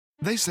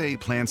They say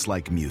plants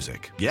like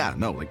music. Yeah,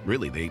 no, like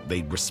really,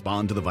 they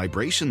respond to the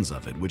vibrations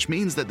of it, which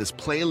means that this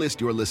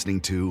playlist you're listening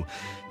to,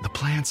 the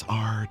plants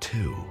are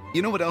too.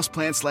 You know what else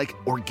plants like?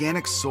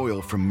 Organic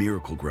soil from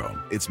Miracle Grow.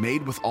 It's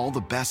made with all the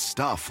best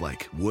stuff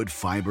like wood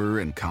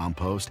fiber and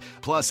compost.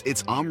 Plus,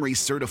 it's OMRI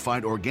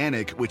certified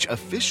organic, which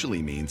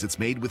officially means it's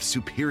made with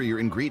superior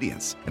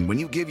ingredients. And when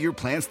you give your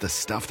plants the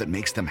stuff that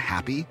makes them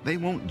happy, they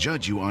won't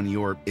judge you on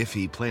your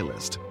iffy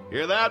playlist.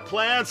 Hear that,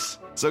 plants?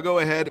 So go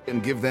ahead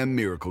and give them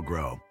Miracle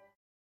Grow.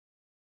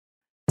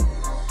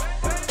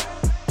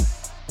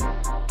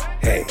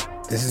 Hey,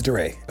 this is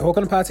DeRay, and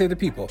welcome to Pod Save the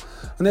People.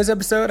 On this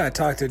episode, I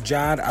talked to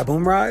Jad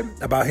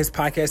Abumrad about his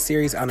podcast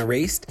series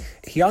Unerased.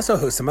 He also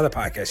hosts some other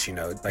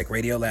podcasts, like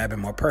Radiolab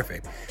and More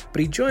Perfect. But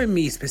he joined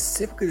me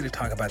specifically to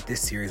talk about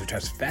this series, which I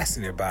was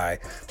fascinated by,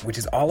 which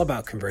is all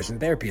about conversion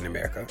therapy in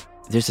America.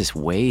 There's this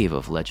wave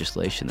of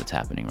legislation that's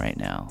happening right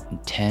now.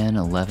 10,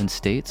 11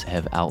 states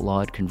have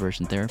outlawed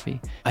conversion therapy.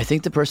 I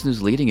think the person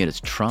who's leading it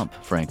is Trump,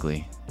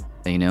 frankly.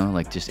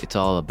 It's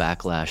all a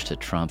backlash to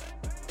Trump.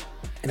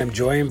 And I'm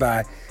joined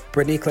by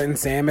Brittany Clinton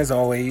Sam, as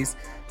always.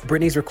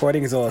 Brittany's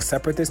recording is a little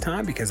separate this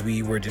time because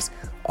we were just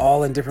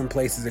all in different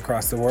places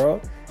across the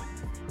world.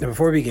 Now,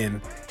 before we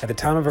begin, at the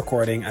time of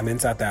recording, I'm in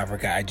South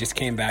Africa. I just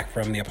came back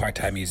from the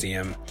Apartheid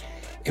Museum.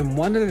 And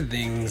one of the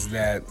things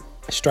that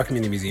struck me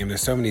in the museum,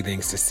 there's so many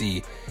things to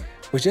see,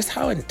 was just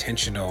how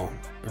intentional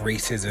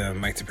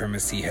racism, white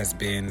supremacy has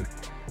been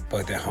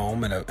both at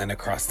home and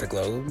across the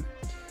globe.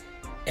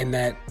 And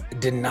that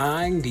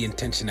denying the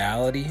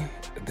intentionality,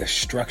 the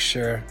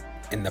structure,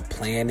 and the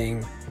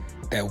planning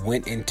that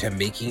went into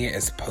making it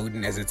as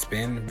potent as it's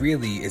been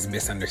really is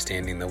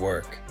misunderstanding the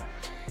work.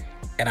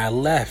 And I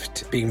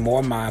left being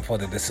more mindful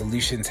that the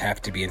solutions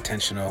have to be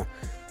intentional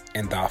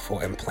and thoughtful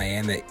and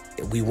planned, that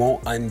we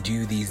won't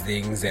undo these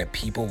things that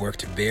people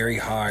worked very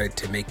hard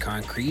to make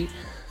concrete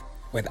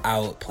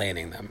without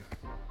planning them.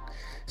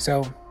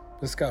 So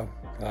let's go.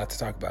 A lot to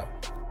talk about.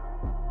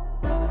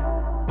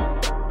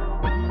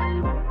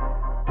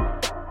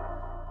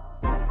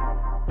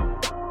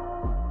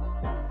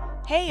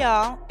 Hey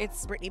y'all,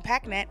 it's Brittany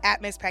Packnett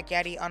at Miss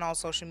Pacchiatti on all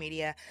social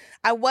media.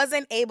 I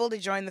wasn't able to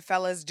join the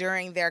fellas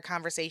during their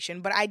conversation,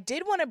 but I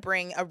did want to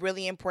bring a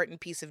really important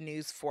piece of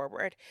news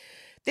forward.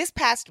 This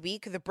past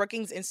week, the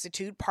Brookings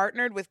Institute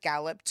partnered with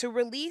Gallup to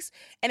release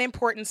an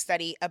important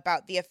study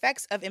about the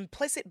effects of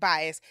implicit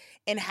bias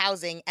in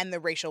housing and the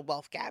racial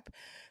wealth gap.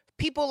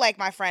 People like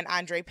my friend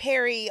Andre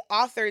Perry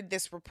authored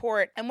this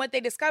report, and what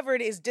they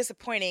discovered is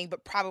disappointing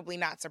but probably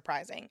not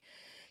surprising.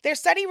 Their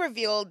study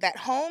revealed that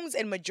homes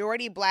in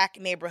majority Black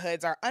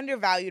neighborhoods are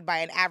undervalued by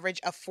an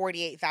average of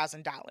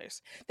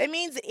 $48,000. That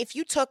means that if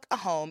you took a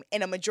home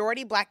in a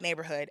majority Black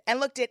neighborhood and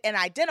looked at an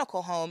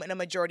identical home in a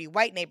majority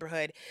white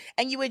neighborhood,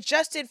 and you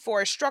adjusted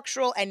for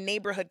structural and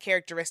neighborhood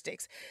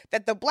characteristics,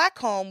 that the Black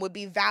home would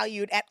be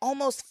valued at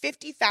almost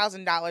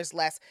 $50,000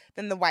 less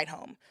than the white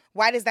home.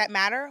 Why does that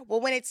matter?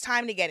 Well, when it's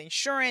time to get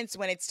insurance,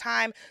 when it's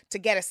time to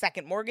get a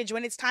second mortgage,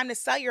 when it's time to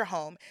sell your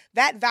home,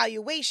 that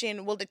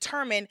valuation will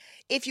determine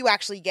if you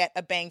actually get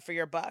a bang for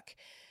your buck.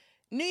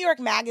 New York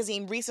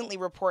Magazine recently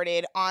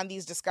reported on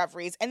these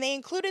discoveries, and they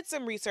included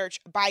some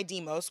research by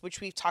Demos, which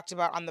we've talked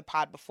about on the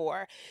pod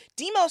before.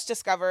 Demos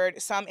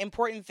discovered some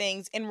important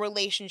things in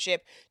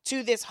relationship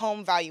to this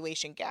home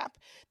valuation gap.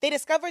 They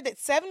discovered that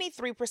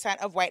 73%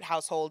 of white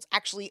households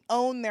actually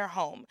own their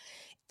home.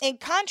 In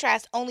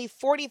contrast, only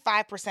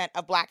 45%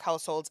 of Black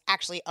households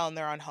actually own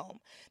their own home.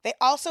 They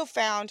also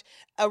found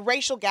a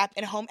racial gap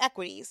in home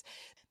equities.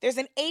 There's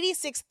an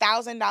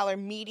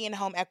 $86,000 median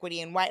home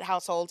equity in white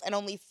households and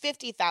only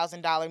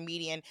 $50,000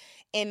 median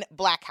in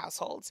Black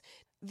households.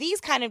 These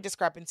kind of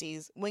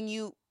discrepancies, when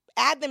you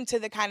add them to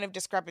the kind of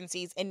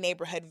discrepancies in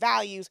neighborhood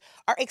values,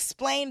 are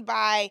explained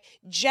by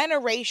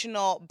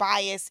generational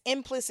bias,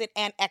 implicit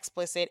and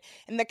explicit,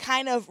 and the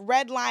kind of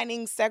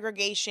redlining,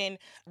 segregation,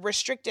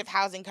 restrictive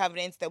housing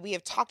covenants that we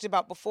have talked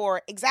about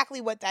before, exactly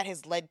what that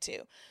has led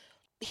to.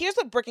 Here's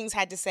what Brookings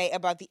had to say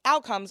about the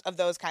outcomes of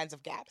those kinds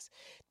of gaps.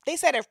 They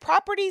said if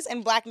properties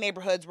in Black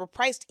neighborhoods were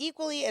priced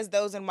equally as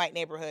those in white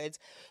neighborhoods,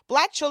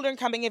 Black children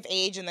coming of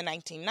age in the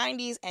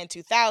 1990s and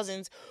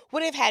 2000s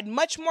would have had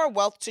much more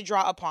wealth to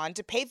draw upon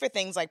to pay for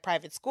things like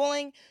private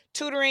schooling,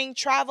 tutoring,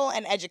 travel,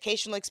 and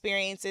educational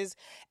experiences,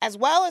 as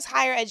well as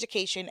higher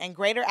education and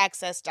greater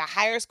access to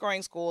higher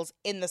scoring schools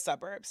in the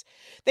suburbs.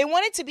 They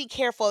wanted to be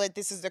careful that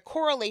this is a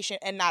correlation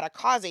and not a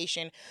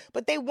causation,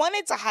 but they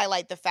wanted to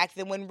highlight the fact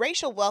that when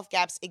racial wealth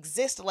gaps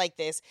exist like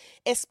this,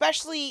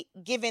 especially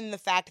given the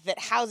fact that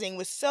housing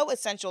was so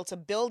essential to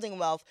building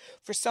wealth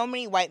for so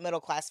many white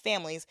middle-class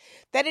families,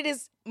 that it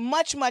is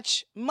much,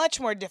 much, much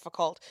more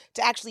difficult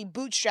to actually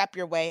bootstrap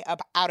your way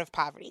up out of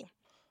poverty.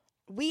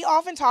 We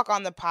often talk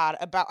on the pod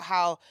about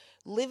how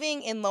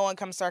living in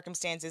low-income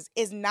circumstances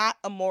is not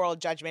a moral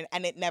judgment,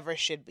 and it never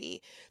should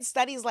be.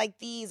 Studies like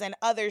these and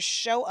others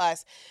show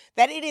us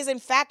that it is, in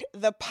fact,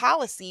 the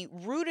policy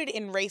rooted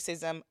in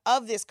racism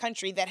of this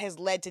country that has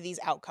led to these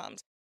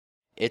outcomes.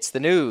 It's the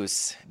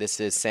news. This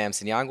is Sam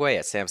Sinyangwe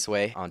at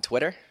Samsway on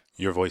Twitter.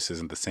 Your voice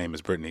isn't the same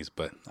as Brittany's,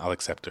 but I'll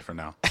accept it for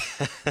now.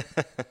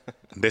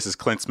 This is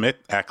Clint Smith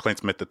at Clint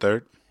Smith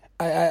III.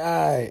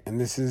 Aye. And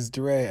this is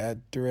DeRay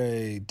at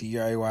DeRay,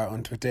 D-R-A-Y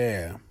on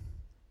Twitter.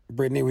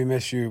 Brittany, we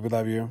miss you. We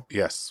love you.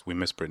 Yes, we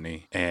miss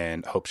Brittany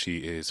and hope she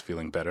is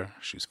feeling better.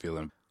 She's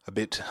feeling a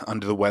bit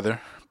under the weather.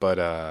 But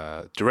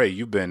DeRay,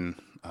 you've been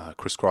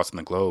crisscrossing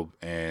the globe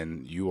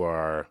and you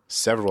are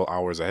several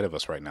hours ahead of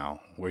us right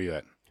now. Where are you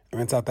at? I'm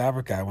in South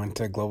Africa. I went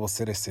to Global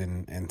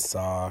Citizen and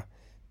saw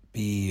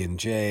B and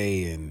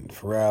J and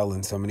Pharrell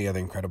and so many other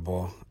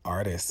incredible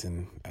artists.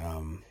 And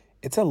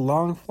it's a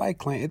long flight,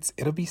 Clint.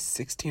 It'll be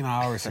 16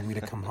 hours for me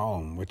to come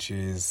home, which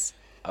is...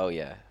 Oh,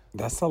 yeah.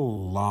 That's a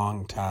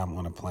long time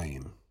on a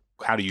plane.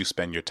 How do you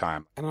spend your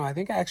time? I don't know. I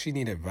think I actually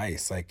need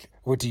advice. Like,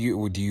 do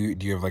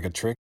you have like a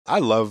trick? I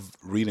love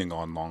reading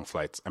on long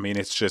flights. I mean,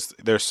 it's just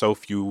there's so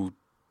few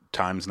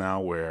times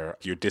now where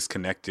you're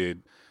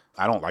disconnected.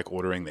 I don't like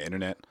ordering the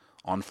internet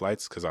on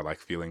flights because I like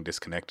feeling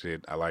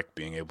disconnected. I like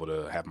being able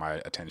to have my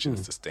attention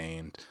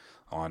sustained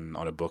on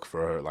a book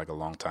for like a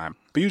long time.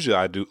 But usually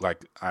I do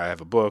like I have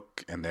a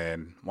book and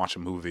then watch a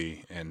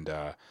movie and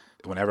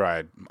whenever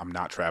I'm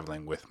not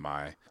traveling with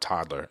my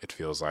toddler, it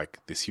feels like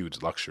this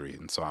huge luxury.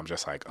 And so I'm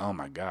just like, oh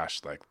my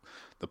gosh, like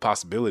the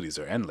possibilities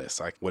are endless.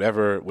 Like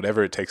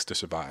whatever it takes to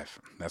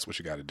survive, that's what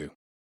you got to do.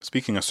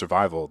 Speaking of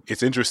survival,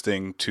 it's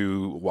interesting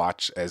to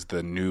watch as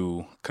the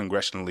new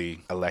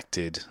congressionally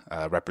elected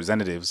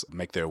representatives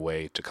make their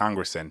way to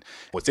Congress. And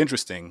what's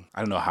interesting, I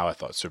don't know how I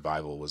thought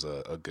survival was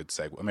a good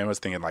segue. I mean, I was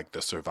thinking like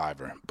the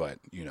Survivor, but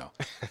you know,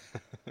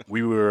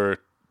 we were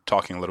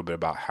talking a little bit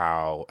about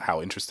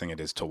how interesting it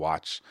is to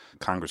watch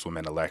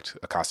Congresswoman-elect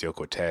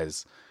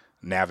Ocasio-Cortez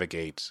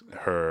navigate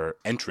her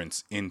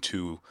entrance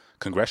into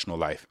congressional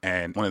life.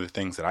 And one of the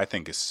things that I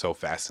think is so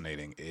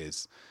fascinating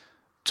is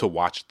to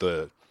watch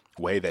the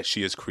way that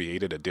she has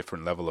created a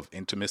different level of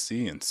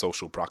intimacy and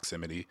social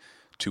proximity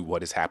to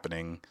what is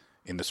happening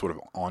in the sort of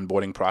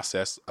onboarding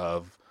process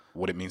of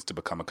what it means to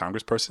become a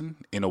congressperson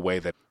in a way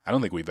that I don't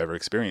think we've ever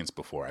experienced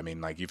before. I mean,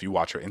 like if you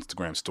watch her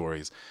Instagram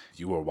stories,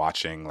 you are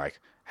watching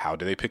like how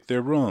do they pick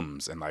their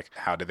rooms and like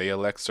how do they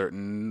elect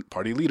certain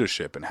party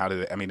leadership and how do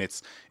they, I mean,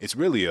 it's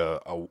really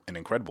an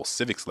incredible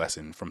civics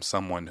lesson from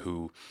someone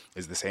who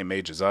is the same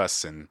age as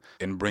us and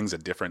brings a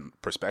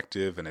different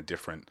perspective and a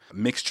different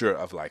mixture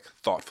of like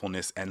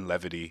thoughtfulness and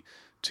levity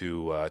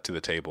to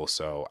the table.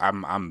 So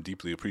I'm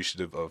deeply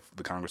appreciative of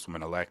the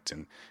Congresswoman elect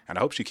and I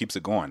hope she keeps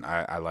it going.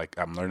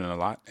 I'm learning a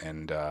lot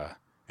and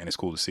it's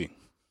cool to see.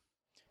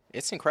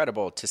 It's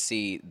incredible to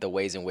see the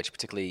ways in which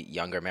particularly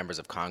younger members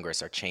of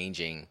Congress are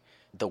changing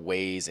the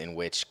ways in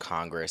which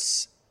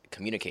Congress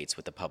communicates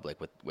with the public,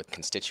 with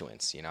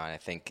constituents, you know, and I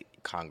think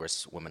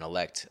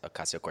Congresswoman-elect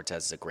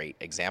Ocasio-Cortez is a great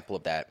example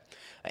of that.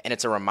 And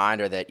it's a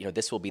reminder that, you know,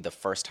 this will be the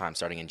first time,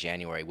 starting in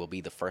January, will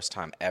be the first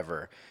time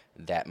ever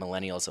that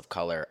millennials of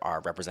color are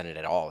represented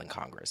at all in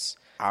Congress.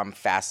 I'm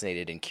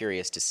fascinated and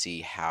curious to see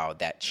how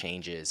that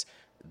changes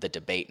the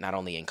debate, not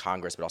only in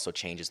Congress, but also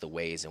changes the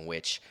ways in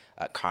which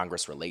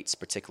Congress relates,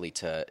 particularly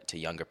to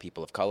younger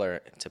people of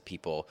color, to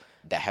people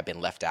that have been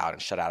left out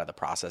and shut out of the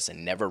process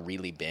and never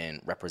really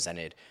been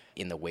represented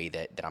in the way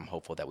that I'm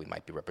hopeful that we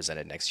might be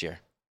represented next year.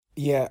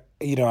 Yeah,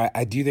 you know,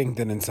 I do think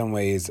that in some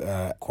ways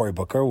Cory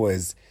Booker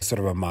was sort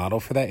of a model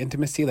for that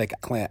intimacy. Like,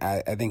 Clint,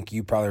 I think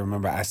you probably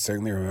remember, I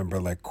certainly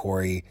remember like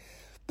Cory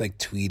like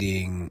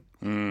tweeting,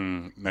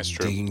 that's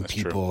true. digging that's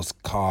people's true.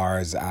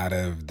 cars out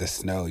of the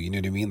snow. You know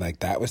what I mean? Like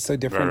that was so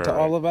different to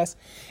all of us.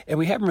 And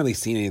we haven't really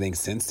seen anything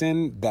since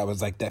then that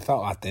was like, that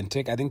felt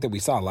authentic. I think that we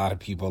saw a lot of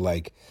people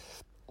like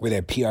where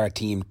their PR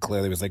team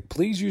clearly was like,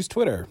 please use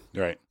Twitter.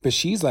 Right. But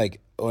she's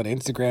like on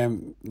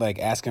Instagram, like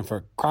asking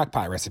for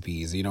crockpot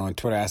recipes, you know, on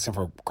Twitter asking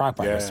for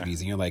crockpot recipes.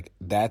 And you're like,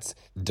 that's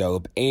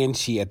dope. And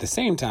she at the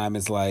same time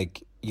is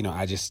like, you know,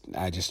 I just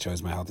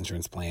chose my health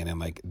insurance plan and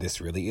like, this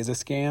really is a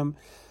scam.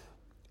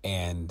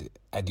 And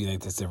I do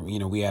think that's, you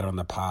know, we had her on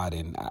the pod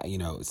and, you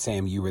know,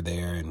 Sam, you were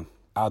there and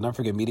I'll never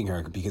forget meeting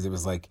her because it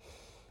was like,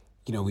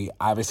 you know, we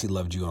obviously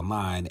loved you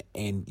online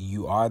and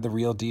you are the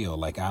real deal.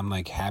 Like, I'm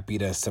like happy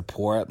to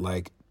support,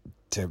 like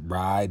to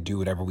ride, do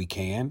whatever we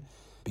can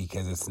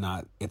because it's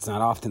not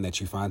often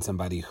that you find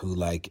somebody who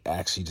like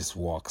actually just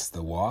walks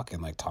the walk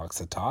and like talks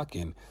the talk.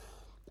 And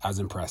I was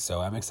impressed.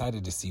 So I'm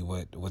excited to see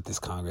what this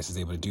Congress is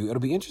able to do. It'll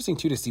be interesting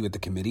too to see what the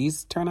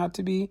committees turn out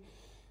to be.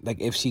 Like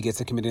if she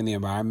gets a committee in the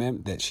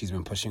environment that she's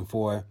been pushing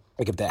for,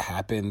 like if that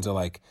happens or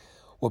like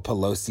what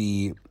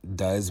Pelosi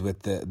does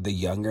with the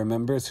younger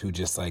members who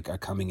just like are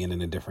coming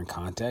in a different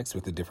context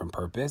with a different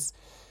purpose.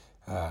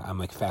 I'm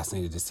like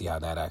fascinated to see how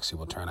that actually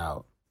will turn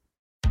out.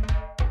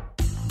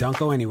 Don't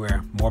go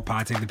anywhere. More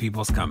Pod Save the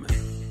People's coming.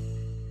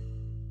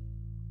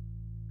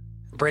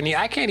 Brittany,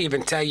 I can't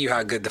even tell you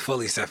how good the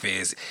Fully stuff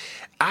is.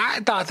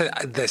 I thought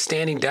that the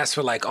standing desks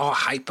were like all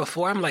hype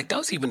before. I'm like,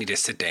 those people need to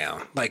sit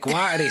down. Like,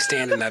 why are they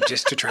standing up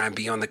just to try and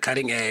be on the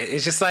cutting edge?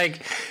 It's just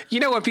like,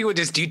 you know, when people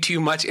just do too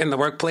much in the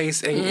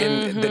workplace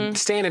and the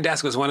standing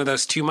desk was one of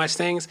those too much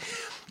things.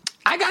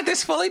 I got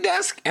this Fully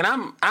desk, and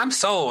I'm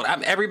sold.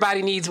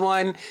 Everybody needs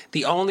one.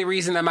 The only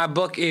reason that my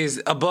book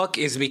is a book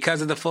is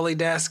because of the Fully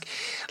desk.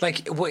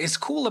 Like, what is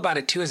cool about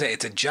it too is that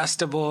it's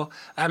adjustable.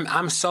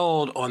 I'm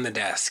sold on the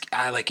desk.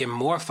 I am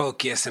more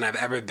focused than I've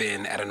ever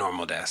been at a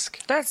normal desk.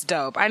 That's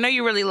dope. I know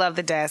you really love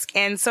the desk,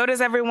 and so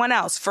does everyone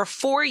else. For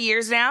 4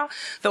 years now,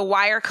 the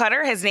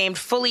Wirecutter has named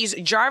Fully's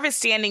Jarvis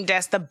standing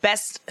desk the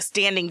best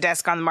standing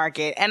desk on the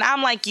market. And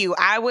I'm like you,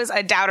 I was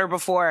a doubter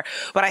before,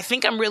 but I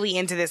think I'm really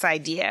into this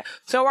idea.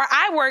 So where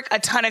I work, a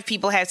ton of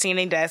people have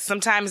standing desks.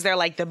 Sometimes they're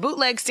like the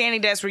bootleg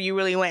standing desk where you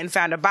really went and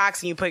found a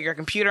box and you put your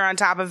computer on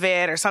top of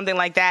it or something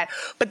like that.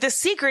 But the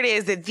secret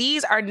is that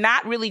these are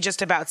not really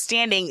just about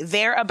standing.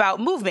 They're about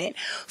movement.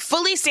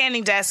 Fully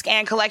standing desk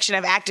and collection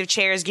of active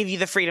chairs give you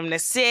the freedom to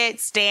sit,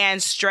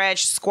 stand,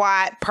 stretch,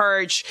 squat,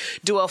 perch,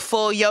 do a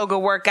full yoga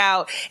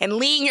workout, and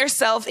lean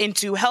yourself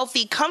into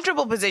healthy,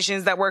 comfortable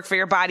positions that work for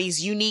your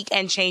body's unique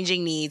and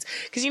changing needs.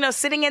 Because,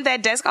 sitting at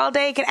that desk all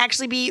day can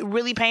actually be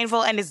really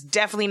painful, and it's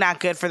definitely not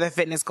good for the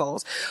fitness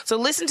goals. So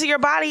listen to your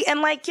body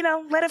and let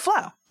it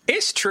flow.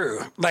 It's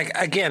true.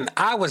 Again,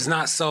 I was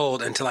not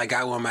sold until I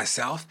got one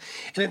myself.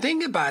 And the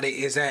thing about it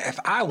is that if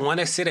I want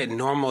to sit at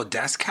normal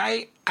desk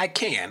height, I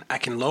can. I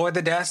can lower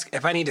the desk.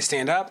 If I need to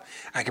stand up,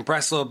 I can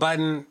press a little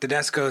button. The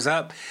desk goes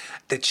up.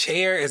 The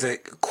chair is a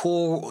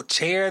cool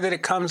chair that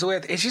it comes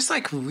with. It's just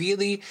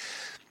really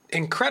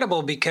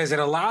incredible because it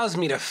allows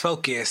me to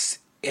focus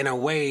in a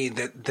way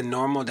that the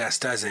normal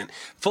desk doesn't.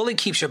 Fully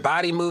keeps your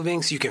body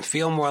moving so you can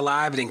feel more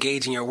alive and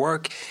engage in your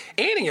work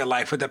and in your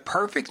life with the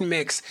perfect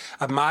mix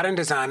of modern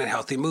design and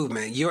healthy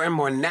movement. You're in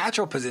more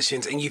natural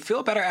positions and you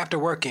feel better after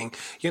working.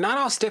 You're not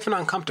all stiff and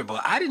uncomfortable.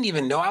 I didn't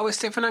even know I was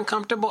stiff and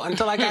uncomfortable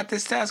until I got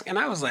this desk, and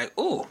I was like,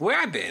 ooh, where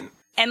I been?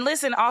 And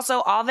listen, also,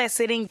 all that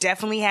sitting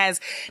definitely has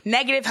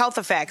negative health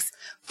effects.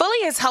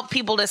 Fully has helped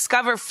people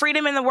discover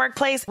freedom in the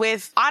workplace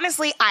with,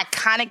 honestly,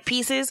 iconic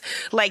pieces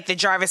like the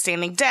Jarvis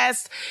standing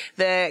desk,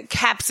 the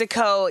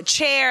Capsico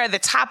chair, the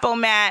Topo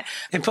mat.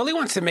 And Fully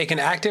wants to make an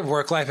active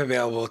work life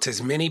available to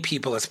as many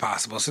people as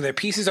possible, so their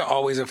pieces are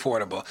always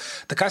affordable.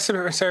 The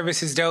customer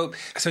service is dope,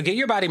 so get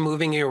your body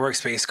moving in your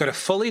workspace. Go to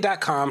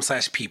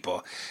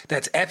fully.com/people.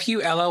 That's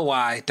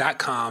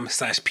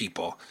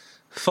FULLY.com/people.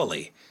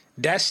 Fully.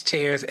 Desk,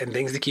 chairs, and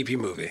things to keep you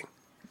moving.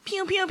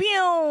 Pew, pew,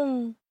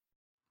 pew.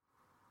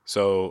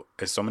 So,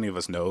 as so many of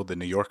us know, The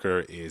New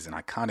Yorker is an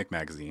iconic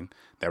magazine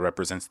that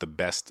represents the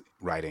best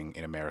writing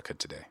in America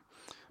today.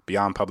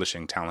 Beyond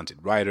publishing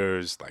talented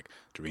writers like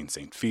Doreen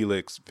St.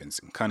 Felix,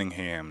 Vincent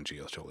Cunningham,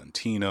 Gio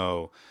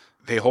Tolentino,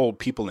 they hold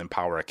people in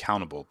power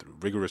accountable through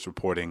rigorous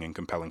reporting and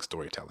compelling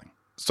storytelling.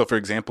 So, for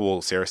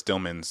example, Sarah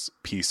Stillman's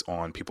piece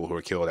on people who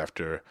were killed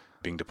after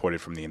being deported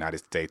from the United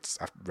States,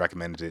 I've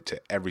recommended it to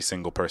every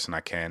single person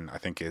I can. I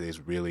think it is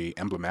really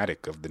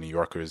emblematic of the New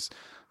Yorker's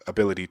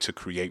ability to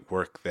create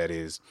work that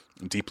is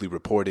deeply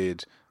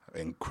reported,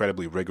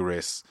 incredibly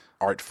rigorous,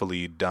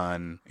 artfully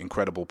done,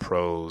 incredible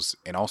prose,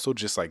 and also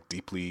just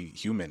deeply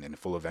human and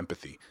full of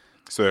empathy.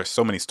 So there's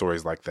so many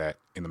stories like that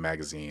in the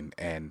magazine,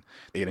 and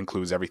it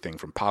includes everything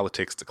from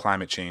politics to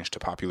climate change to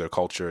popular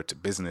culture to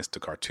business to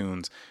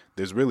cartoons.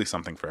 There's really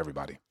something for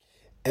everybody.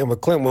 And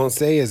what Clint won't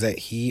say is that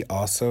he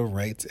also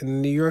writes in The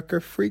New Yorker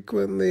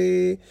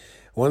frequently.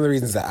 One of the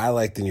reasons that I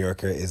like The New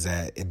Yorker is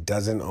that it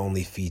doesn't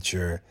only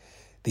feature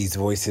these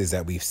voices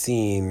that we've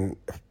seen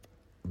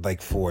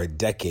for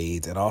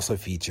decades. It also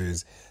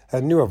features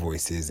newer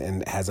voices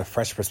and has a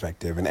fresh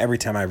perspective. And every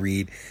time I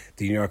read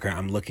The New Yorker,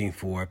 I'm looking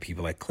for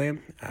people like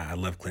Clint. I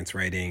love Clint's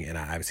writing, and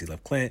I obviously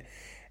love Clint.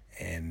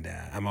 And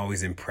I'm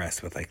always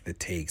impressed with the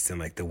takes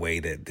and the way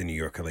that The New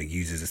Yorker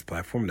uses this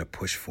platform to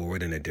push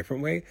forward in a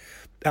different way.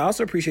 I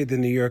also appreciate The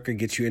New Yorker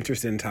gets you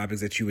interested in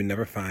topics that you would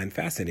never find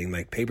fascinating,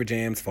 like paper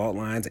jams, fault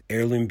lines,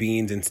 heirloom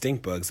beans, and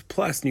stink bugs.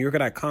 Plus,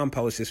 NewYorker.com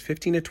publishes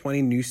 15 to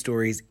 20 news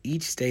stories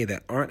each day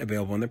that aren't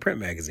available in the print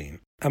magazine.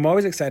 I'm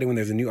always excited when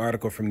there's a new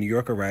article from New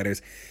Yorker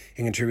writers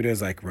and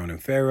contributors like Ronan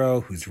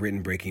Farrow, who's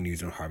written breaking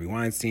news on Harvey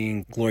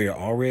Weinstein, Gloria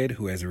Allred,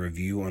 who has a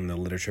review on the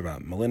literature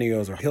about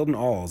millennials, or Hilton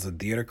Alls, a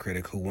theater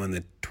critic who won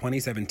the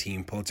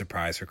 2017 Pulitzer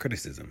Prize for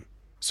criticism.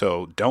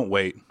 So don't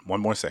wait one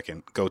more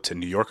second. Go to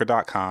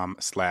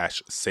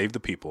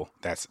NewYorker.com/SaveThePeople.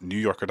 That's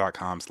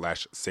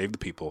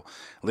NewYorker.com/SaveThePeople.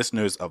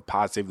 Listeners of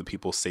Pod Save the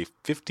People save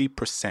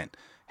 50%,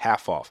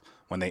 half off,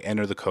 when they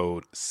enter the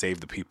code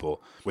SaveThePeople.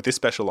 With this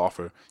special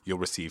offer, you'll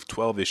receive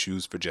 12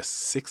 issues for just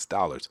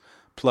 $6.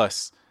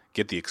 Plus,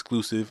 get the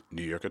exclusive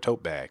New Yorker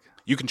tote bag.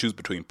 You can choose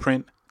between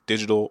print,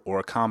 digital, or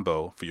a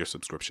combo for your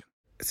subscription.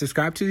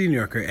 Subscribe to The New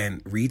Yorker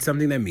and read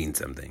something that means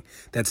something.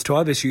 That's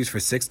 12 issues for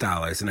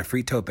 $6 and a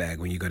free tote bag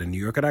when you go to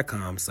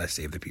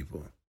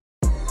NewYorker.com/SaveThePeople.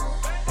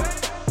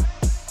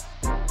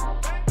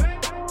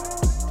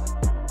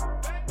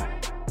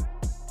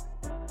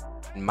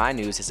 My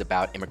news is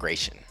about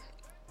immigration.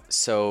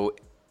 So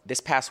this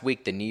past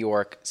week, the New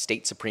York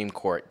State Supreme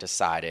Court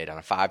decided on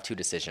a 5-2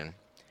 decision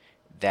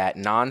that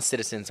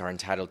non-citizens are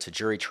entitled to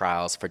jury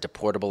trials for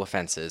deportable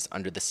offenses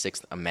under the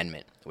Sixth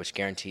Amendment, which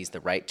guarantees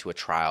the right to a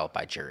trial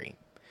by jury.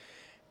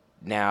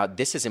 Now,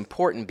 this is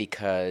important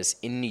because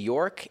in New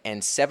York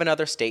and 7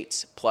 other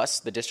states, plus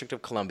the District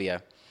of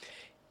Columbia,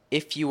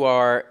 if you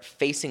are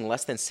facing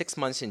less than 6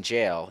 months in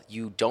jail,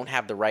 you don't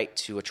have the right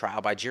to a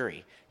trial by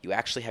jury. You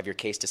actually have your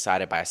case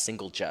decided by a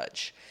single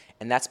judge.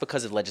 And that's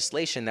because of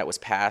legislation that was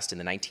passed in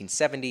the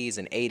 1970s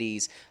and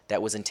 80s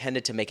that was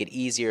intended to make it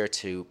easier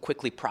to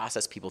quickly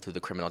process people through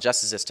the criminal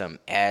justice system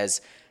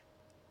as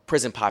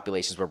prison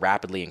populations were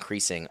rapidly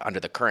increasing under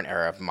the current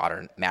era of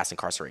modern mass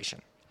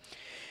incarceration.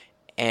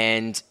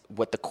 And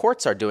what the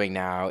courts are doing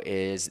now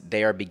is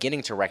they are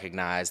beginning to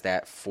recognize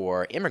that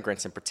for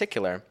immigrants in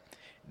particular,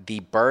 the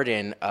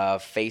burden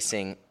of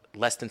facing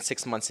less than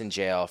 6 months in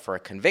jail for a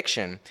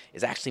conviction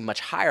is actually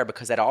much higher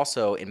because that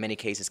also, in many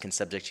cases, can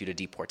subject you to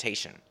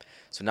deportation.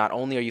 So not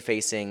only are you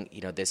facing,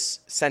 this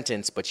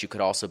sentence, but you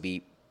could also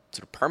be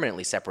sort of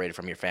permanently separated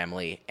from your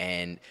family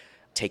and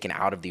taken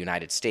out of the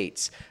United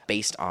States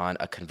based on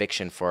a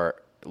conviction for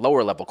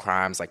lower level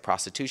crimes like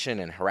prostitution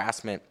and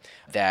harassment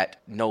that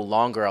no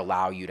longer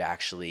allow you to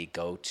actually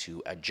go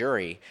to a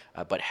jury,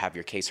 but have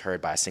your case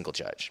heard by a single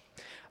judge.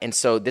 And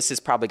so this is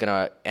probably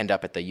going to end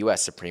up at the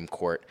U.S. Supreme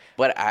Court.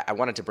 But I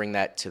wanted to bring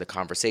that to the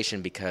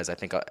conversation because I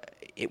think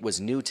it was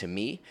new to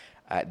me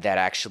that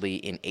actually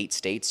in 8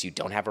 states you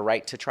don't have a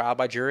right to trial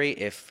by jury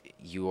if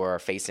you are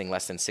facing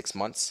less than 6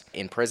 months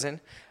in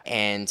prison.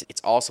 And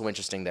it's also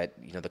interesting that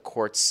the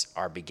courts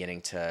are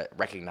beginning to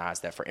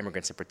recognize that for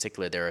immigrants in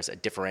particular, there is a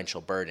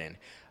differential burden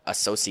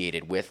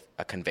associated with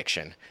a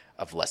conviction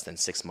of less than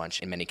 6 months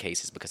in many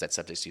cases because that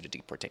subjects you to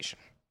deportation.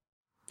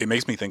 It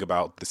makes me think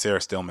about the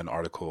Sarah Stillman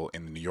article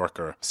in the New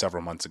Yorker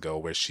several months ago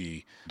where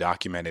she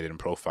documented and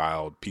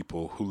profiled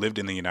people who lived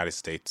in the United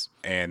States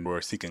and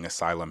were seeking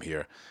asylum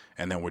here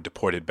and then were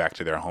deported back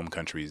to their home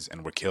countries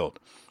and were killed.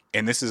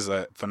 And this is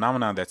a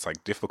phenomenon that's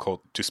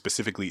difficult to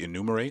specifically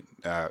enumerate,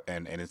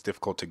 and it's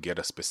difficult to get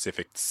a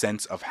specific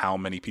sense of how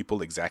many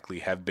people exactly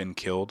have been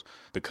killed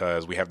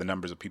because we have the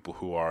numbers of people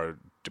who are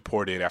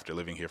deported after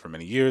living here for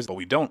many years, but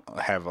we don't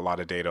have a lot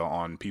of data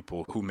on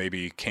people who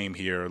maybe came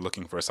here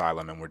looking for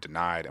asylum and were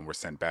denied and were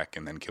sent back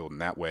and then killed in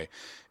that way.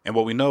 And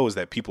what we know is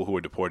that people who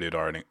are deported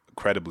are an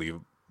incredibly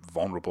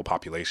vulnerable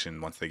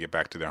population once they get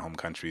back to their home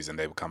countries, and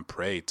they become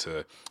prey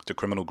to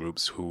criminal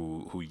groups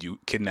who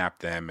kidnap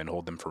them and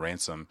hold them for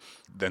ransom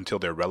until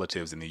their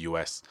relatives in the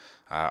U.S.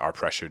 Are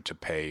pressured to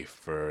pay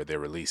for their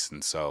release.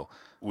 And so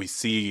we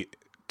see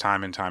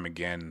time and time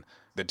again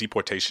that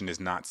deportation is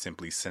not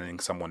simply sending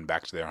someone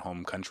back to their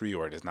home country,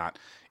 or it is not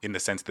in the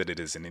sense that it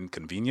is an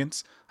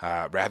inconvenience.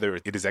 Rather,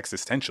 it is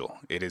existential.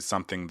 It is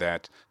something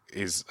that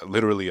is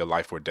literally a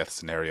life or death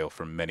scenario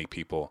for many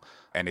people.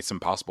 And it's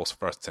impossible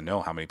for us to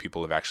know how many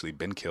people have actually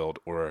been killed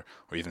or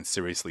even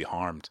seriously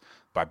harmed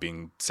by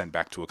being sent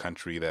back to a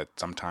country that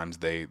sometimes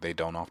they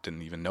don't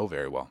often even know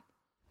very well.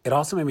 It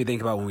also made me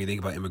think about when we think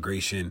about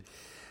immigration,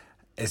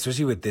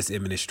 especially with this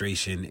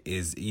administration,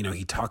 is,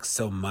 he talks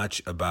so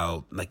much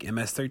about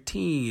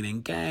MS-13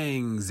 and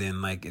gangs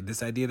and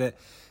this idea that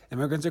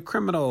immigrants are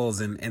criminals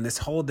and this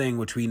whole thing,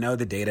 which we know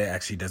the data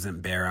actually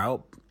doesn't bear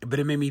out. But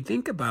it made me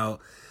think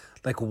about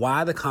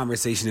why the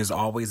conversation is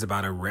always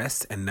about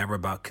arrests and never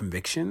about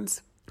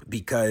convictions.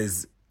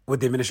 Because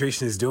what the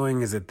administration is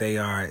doing is that they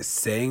are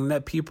saying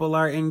that people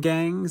are in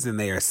gangs and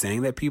they are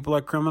saying that people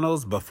are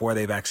criminals before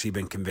they've actually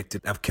been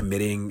convicted of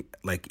committing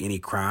any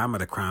crime or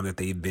the crime that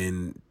they've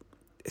been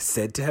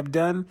said to have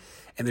done,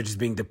 and they're just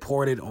being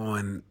deported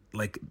on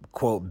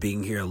quote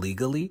being here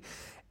illegally.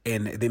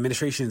 And the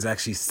administration is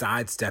actually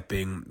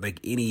sidestepping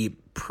any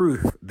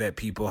proof that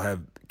people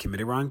have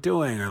committed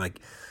wrongdoing, or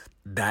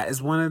that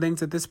is one of the things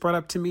that this brought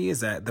up to me,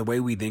 is that the way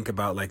we think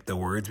about the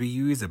words we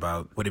use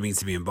about what it means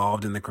to be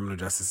involved in the criminal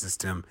justice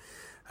system,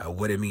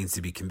 what it means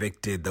to be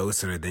convicted, those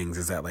sort of things,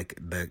 is that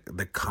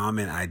the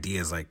common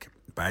idea is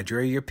by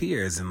jury your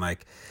peers, and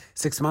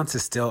 6 months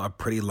is still a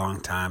pretty long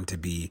time to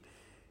be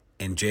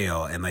in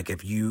jail. And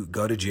if you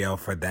go to jail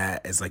for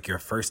that as your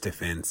first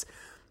offense,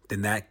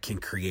 then that can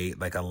create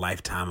a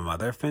lifetime of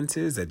other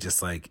offenses that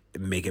just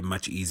make it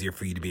much easier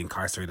for you to be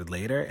incarcerated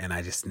later. And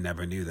I just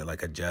never knew that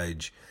a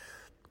judge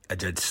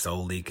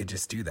solely could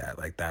just do that.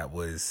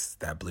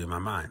 That blew my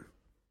mind.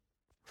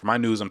 For my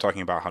news, I'm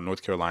talking about how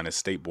North Carolina's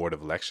State Board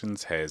of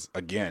Elections has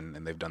again,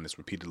 and they've done this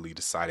repeatedly,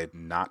 decided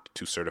not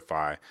to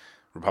certify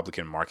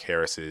Republican Mark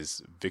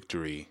Harris's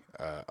victory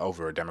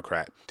over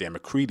Democrat Dan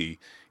McCready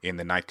in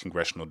the 9th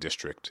Congressional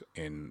District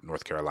in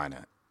North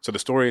Carolina. So the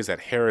story is that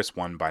Harris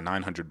won by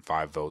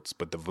 905 votes,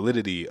 but the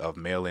validity of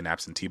mail-in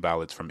absentee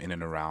ballots from in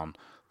and around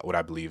what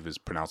I believe is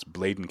pronounced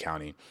Bladen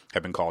County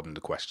have been called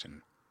into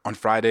question. On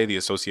Friday, the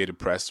Associated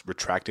Press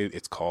retracted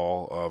its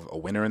call of a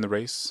winner in the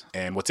race.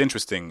 And what's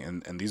interesting,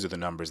 and these are the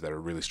numbers that are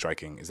really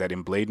striking, is that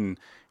in Bladen,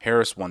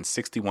 Harris won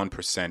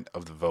 61%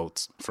 of the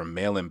votes from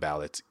mail-in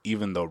ballots,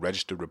 even though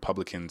registered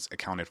Republicans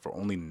accounted for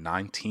only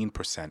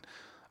 19%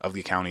 of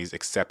the county's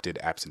accepted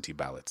absentee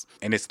ballots.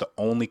 And it's the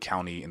only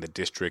county in the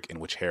district in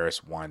which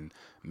Harris won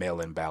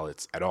mail-in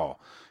ballots at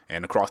all.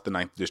 And across the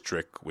 9th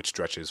District, which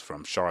stretches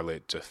from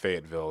Charlotte to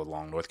Fayetteville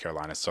along North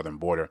Carolina's southern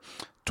border,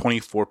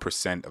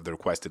 24% of the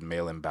requested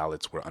mail-in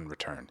ballots were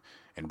unreturned.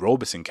 In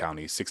Robeson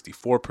County,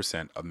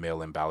 64% of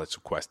mail-in ballots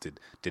requested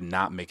did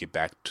not make it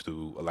back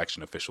to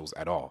election officials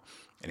at all.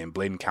 And in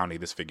Bladen County,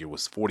 this figure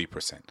was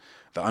 40%.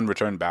 The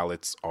unreturned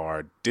ballots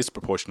are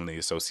disproportionately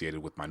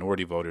associated with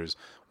minority voters,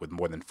 with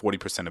more than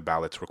 40% of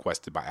ballots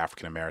requested by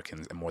African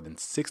Americans and more than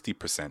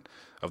 60%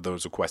 of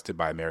those requested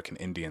by American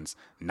Indians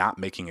not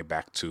making it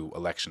back to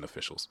election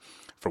officials.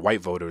 For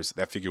white voters,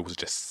 that figure was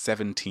just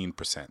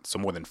 17%. So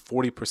more than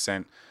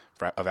 40%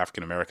 of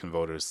African American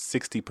voters,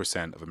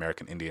 60% of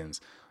American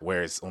Indians,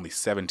 whereas only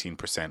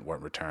 17%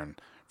 weren't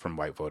returned from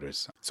white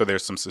voters. So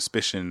there's some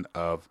suspicion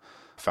of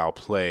foul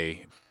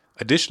play.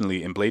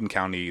 Additionally, in Bladen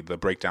County, the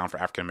breakdown for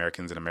African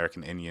Americans and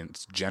American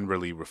Indians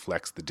generally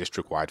reflects the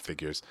district-wide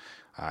figures.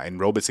 In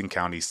Robeson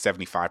County,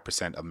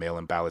 75% of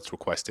mail-in ballots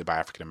requested by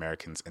African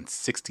Americans and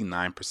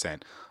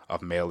 69%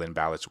 of mail-in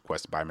ballots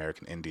requested by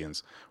American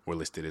Indians were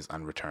listed as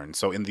unreturned.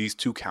 So in these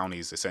two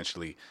counties,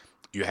 essentially,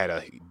 you had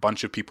a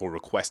bunch of people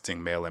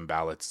requesting mail-in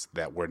ballots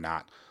that were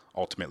not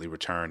ultimately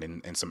returned,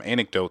 and some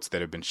anecdotes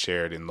that have been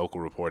shared in local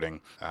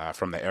reporting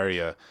from the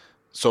area.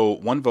 So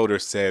one voter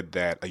said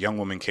that a young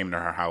woman came to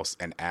her house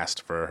and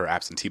asked for her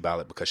absentee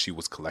ballot because she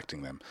was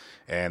collecting them.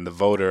 And the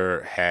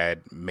voter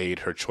had made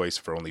her choice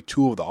for only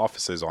two of the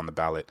offices on the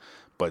ballot,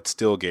 but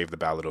still gave the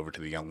ballot over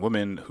to the young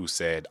woman, who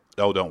said,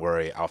 "Oh, don't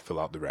worry, I'll fill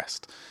out the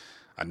rest."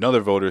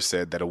 Another voter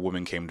said that a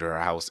woman came to her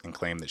house and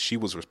claimed that she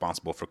was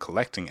responsible for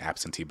collecting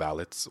absentee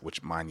ballots,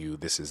 which, mind you,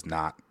 this is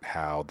not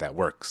how that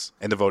works.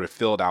 And the voter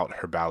filled out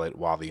her ballot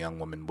while the young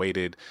woman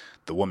waited.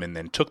 The woman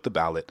then took the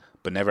ballot,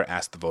 but never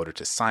asked the voter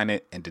to sign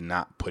it and did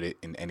not put it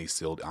in any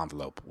sealed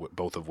envelope,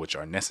 both of which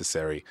are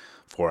necessary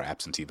for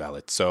absentee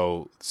ballots.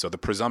 So the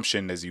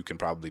presumption, as you can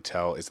probably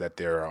tell, is that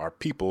there are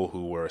people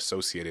who were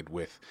associated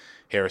with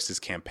Harris's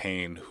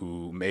campaign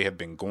who may have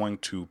been going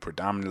to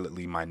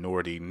predominantly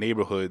minority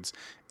neighborhoods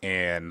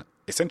and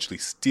essentially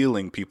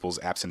stealing people's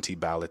absentee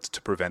ballots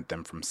to prevent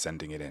them from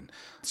sending it in.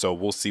 So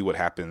we'll see what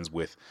happens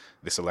with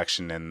this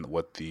election and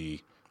what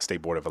the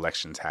State Board of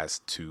Elections has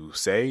to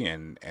say,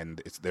 and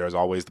there's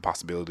always the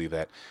possibility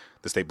that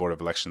the State Board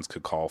of Elections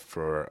could call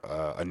for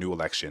a new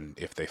election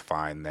if they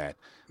find that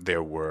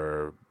there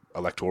were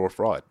electoral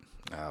fraud,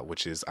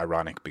 which is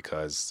ironic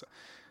because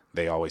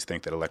they always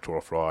think that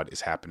electoral fraud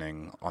is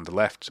happening on the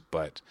left,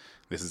 but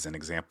this is an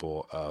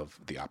example of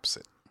the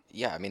opposite.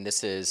 Yeah, I mean,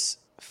 this is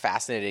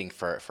fascinating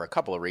for a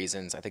couple of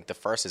reasons. I think the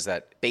first is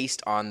that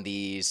based on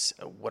these,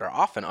 what are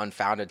often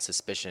unfounded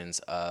suspicions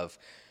of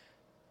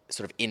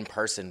sort of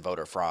in-person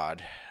voter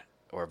fraud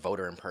or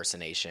voter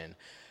impersonation,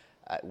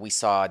 we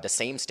saw the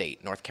same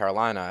state, North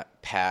Carolina,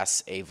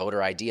 pass a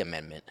voter ID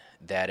amendment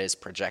that is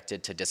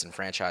projected to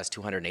disenfranchise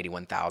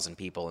 281,000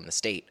 people in the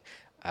state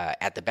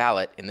at the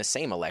ballot in the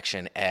same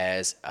election,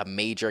 as a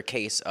major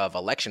case of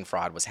election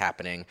fraud was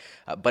happening,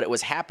 but it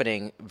was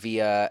happening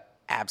via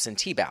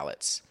absentee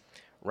ballots,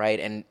 right?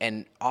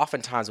 And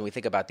oftentimes when we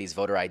think about these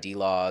voter ID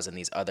laws and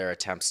these other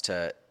attempts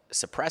to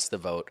suppress the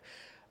vote,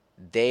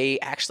 they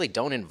actually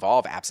don't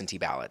involve absentee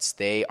ballots.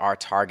 They are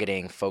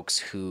targeting folks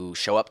who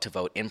show up to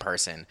vote in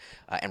person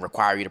and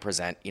require you to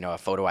present, a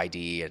photo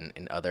ID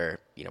and other,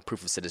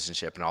 proof of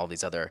citizenship and all of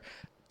these other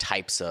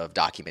types of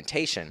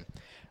documentation.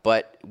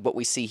 But what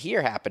we see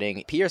here happening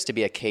appears to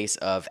be a case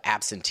of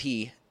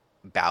absentee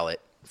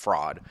ballot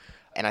fraud.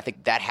 And I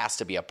think that has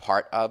to be a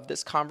part of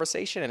this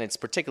conversation. And it's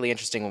particularly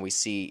interesting when we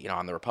see,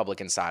 on the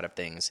Republican side of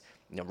things,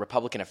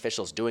 Republican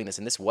officials doing this.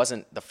 And this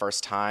wasn't the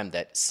first time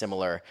that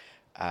similar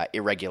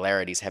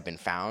irregularities have been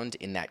found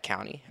in that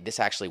county. This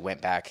actually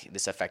went back,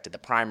 this affected the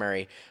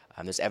primary.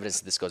 There's evidence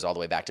that this goes all the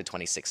way back to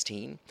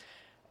 2016.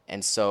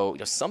 And so,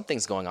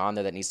 something's going on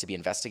there that needs to be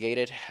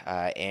investigated.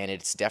 And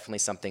it's definitely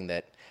something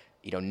that,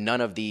 none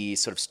of these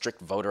sort of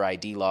strict voter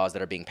ID laws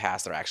that are being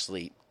passed that are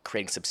actually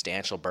creating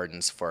substantial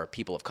burdens for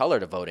people of color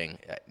to voting,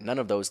 none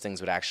of those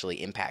things would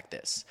actually impact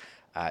this.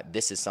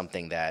 This is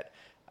something that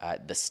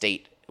the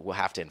state will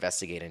have to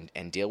investigate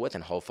and deal with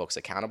and hold folks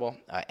accountable.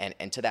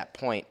 And to that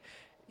point,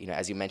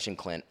 as you mentioned,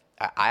 Clint,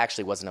 I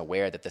actually wasn't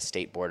aware that the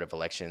State Board of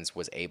Elections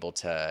was able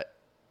to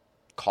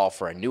call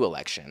for a new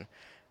election.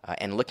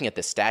 And looking at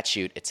the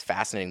statute, it's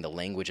fascinating, the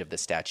language of the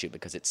statute,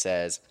 because it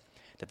says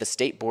that the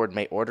State Board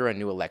may order a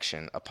new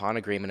election upon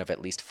agreement of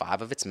at least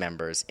 5 of its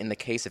members in the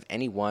case of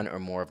any one or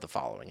more of the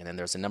following. And then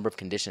there's a number of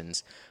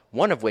conditions,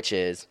 one of which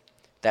is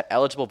that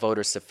eligible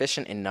voters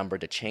sufficient in number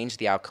to change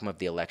the outcome of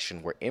the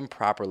election were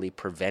improperly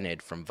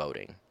prevented from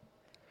voting.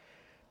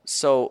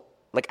 So,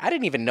 I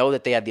didn't even know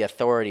that they had the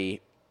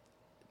authority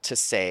to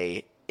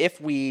say, if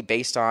we,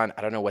 based on,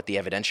 I don't know what the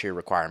evidentiary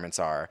requirements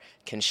are,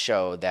 can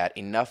show that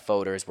enough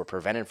voters were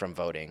prevented from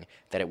voting,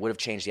 that it would have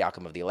changed the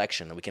outcome of the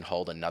election, and we can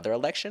hold another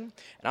election.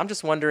 And I'm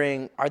just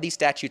wondering, are these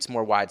statutes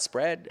more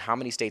widespread? How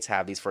many states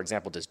have these? For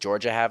example, does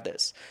Georgia have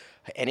this?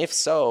 And if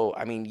so,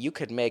 you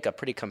could make a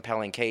pretty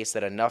compelling case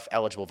that enough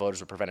eligible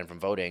voters were prevented from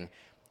voting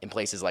in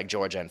places like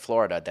Georgia and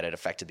Florida that it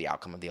affected the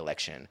outcome of the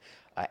election.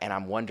 And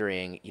I'm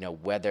wondering,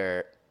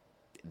 whether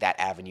that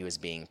avenue is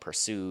being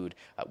pursued,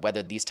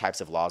 whether these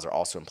types of laws are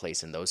also in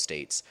place in those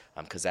states,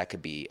 because that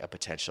could be a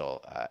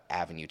potential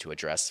avenue to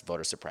address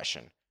voter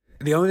suppression.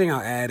 The only thing I'll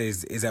add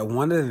is that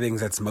one of the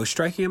things that's most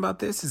striking about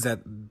this is that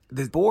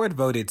the board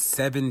voted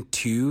 7-2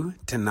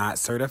 to not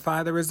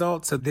certify the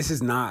results. So this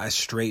is not a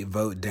straight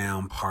vote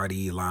down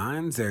party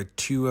lines. There are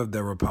two of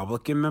the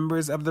Republican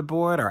members of the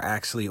board are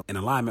actually in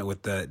alignment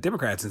with the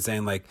Democrats and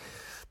saying, like,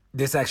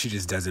 this actually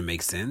just doesn't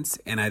make sense.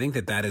 And I think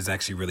that that is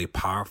actually really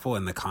powerful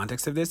in the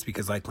context of this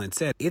because, like Clint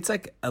said, it's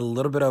like a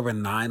little bit over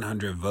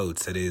 900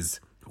 votes that is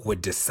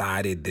what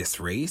decided this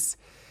race.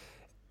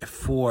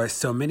 For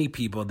so many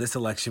people, this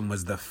election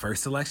was the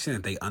first election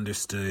that they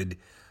understood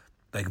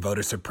like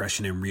voter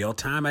suppression in real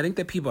time. I think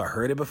that people had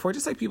heard it before,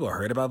 just like people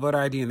heard about voter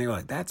ID and they were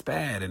like, that's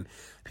bad. And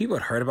people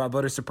had heard about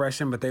voter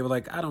suppression, but they were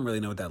like, I don't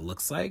really know what that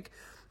looks like.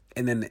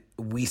 And then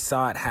we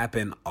saw it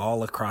happen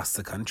all across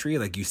the country.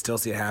 Like you still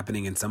see it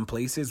happening in some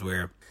places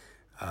where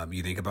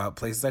you think about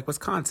places like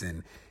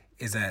Wisconsin,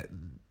 is that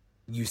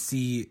you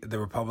see the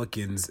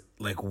Republicans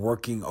like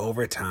working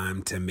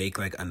overtime to make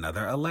like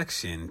another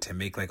election, to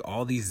make like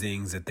all these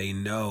things that they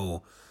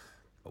know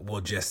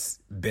will just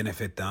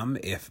benefit them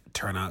if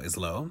turnout is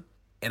low.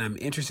 And I'm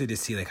interested to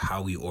see like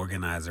how we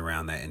organize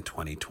around that in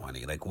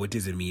 2020. Like, what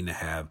does it mean to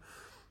have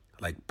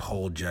like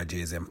poll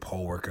judges and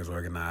poll workers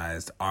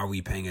organized? Are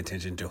we paying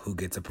attention to who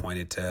gets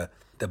appointed to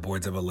the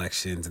boards of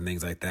elections and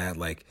things like that?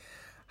 Like,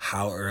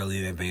 how early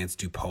in advance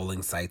do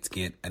polling sites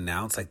get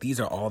announced? Like, these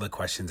are all the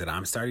questions that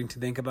I'm starting to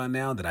think about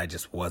now that I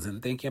just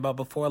wasn't thinking about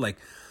before. Like,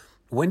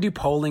 when do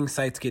polling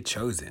sites get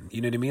chosen? You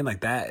know what I mean?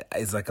 Like, that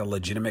is like a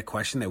legitimate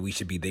question that we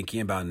should be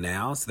thinking about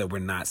now so that we're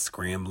not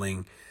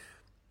scrambling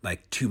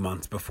like 2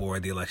 months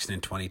before the election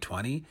in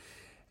 2020.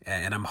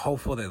 And I'm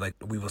hopeful that like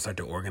we will start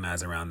to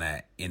organize around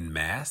that en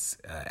masse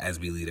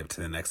as we lead up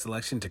to the next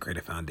election to create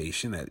a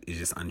foundation that is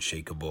just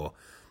unshakable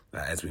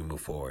as we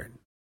move forward.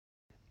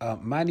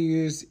 My New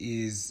Year's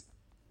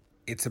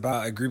it's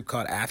about a group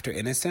called After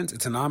Innocence.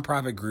 It's a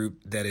nonprofit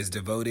group that is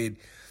devoted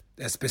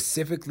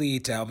specifically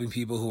to helping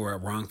people who are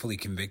wrongfully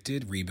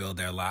convicted rebuild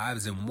their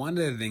lives. And one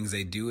of the things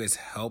they do is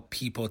help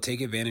people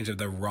take advantage of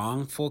the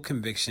Wrongful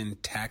Conviction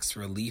Tax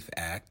Relief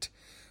Act,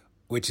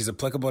 which is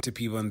applicable to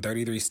people in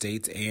 33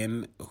 states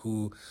and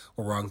who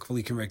were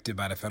wrongfully convicted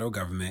by the federal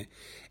government.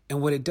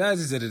 And what it does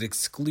is that it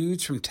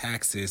excludes from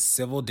taxes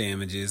civil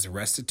damages,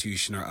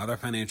 restitution, or other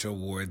financial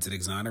awards that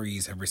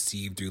exonerees have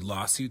received through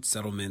lawsuits,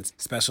 settlements,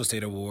 special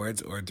state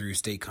awards, or through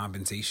state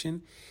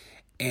compensation.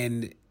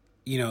 And,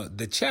 you know,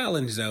 the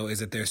challenge, though, is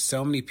that there's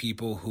so many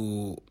people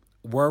who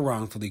were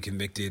wrongfully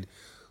convicted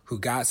who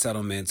got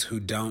settlements who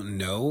don't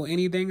know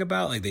anything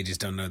about, like they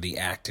just don't know the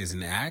act is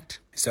an act.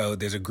 So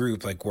there's a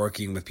group like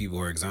working with people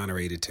who are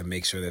exonerated to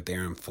make sure that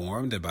they're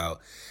informed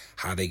about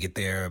how they get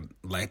their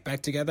life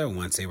back together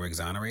once they were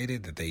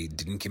exonerated, that they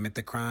didn't commit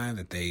the crime,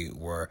 that they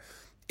were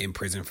in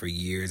prison for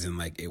years and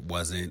like it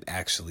wasn't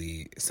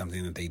actually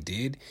something that they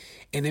did.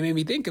 And it made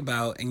me think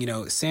about, and you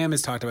know, Sam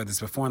has talked about this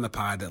before on the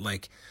pod, that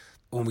like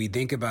when we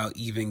think about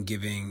even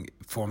giving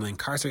formerly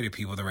incarcerated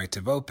people the right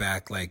to vote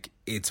back, like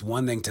it's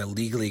one thing to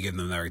legally give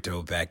them the right to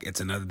vote back. It's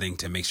another thing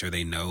to make sure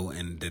they know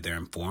and that they're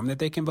informed that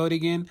they can vote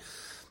again.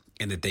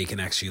 And that they can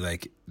actually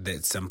like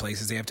that some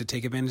places they have to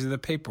take advantage of the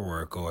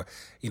paperwork, or,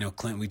 you know,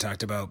 Clint, we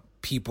talked about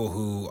people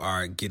who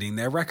are getting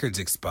their records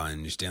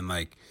expunged and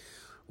like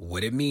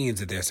what it means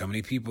that there's so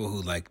many people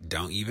who like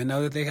don't even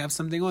know that they have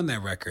something on their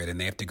record and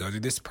they have to go through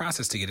this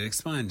process to get it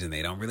expunged and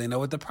they don't really know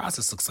what the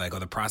process looks like, or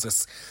the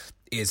process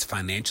is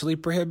financially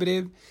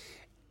prohibitive.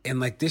 And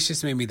like this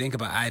just made me think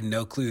about, I had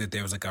no clue that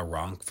there was like a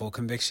Wrongful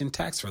Conviction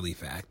Tax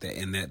Relief Act,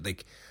 and that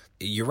like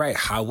you're right,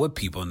 how would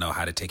people know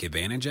how to take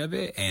advantage of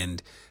it?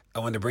 And I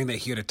wanted to bring that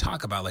here to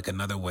talk about like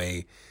another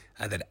way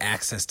that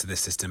access to the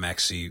system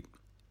actually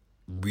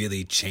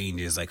really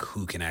changes like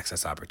who can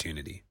access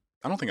opportunity.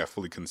 I don't think I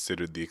fully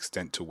considered the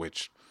extent to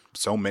which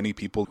so many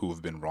people who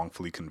have been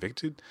wrongfully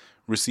convicted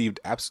received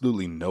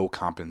absolutely no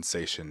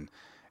compensation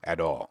at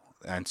all.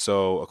 And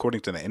so,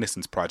 according to the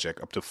Innocence Project,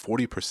 up to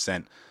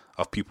 40%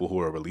 of people who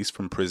are released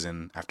from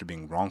prison after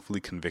being wrongfully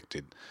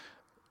convicted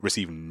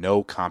receive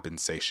no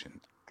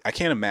compensation. I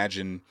can't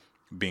imagine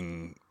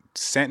being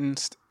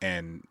sentenced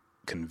and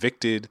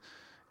convicted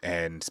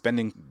and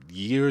spending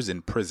years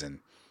in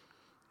prison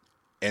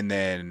and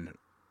then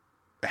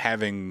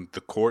having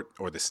the court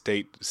or the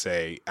state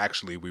say,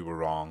 actually, we were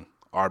wrong,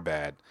 our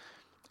bad,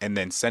 and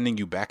then sending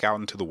you back out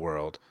into the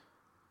world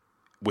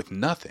with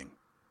nothing,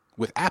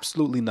 with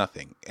absolutely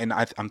nothing. And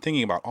I'm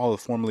thinking about all the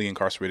formerly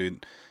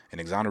incarcerated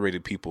and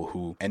exonerated people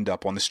who end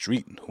up on the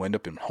street, who end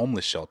up in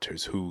homeless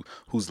shelters,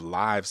 whose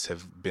lives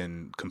have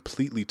been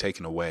completely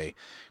taken away,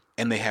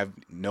 and they have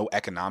no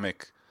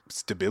economic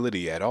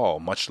stability at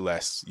all, much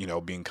less, you know,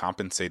 being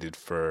compensated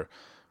for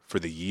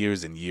the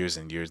years and years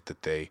and years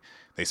that they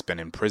spent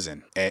in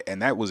prison.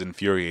 And that was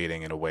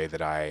infuriating in a way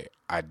that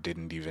I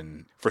didn't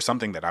even, for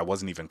something that I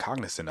wasn't even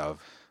cognizant of.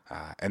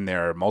 And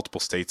there are multiple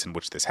states in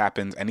which this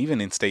happens. And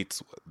even in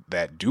states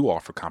that do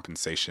offer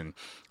compensation,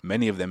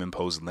 many of them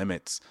impose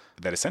limits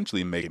that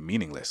essentially make it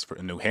meaningless.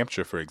 For New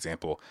Hampshire, for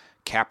example,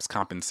 caps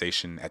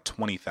compensation at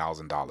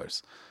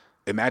 $20,000.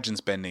 Imagine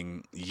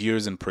spending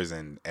years in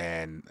prison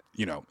and,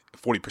 you know,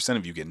 40%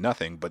 of you get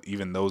nothing, but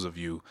even those of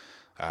you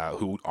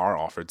who are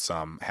offered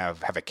some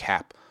have a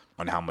cap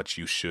on how much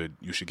you should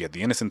get.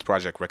 The Innocence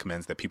Project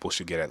recommends that people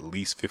should get at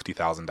least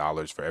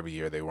 $50,000 for every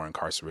year they were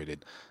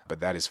incarcerated, but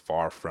that is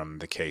far from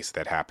the case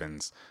that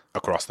happens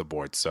across the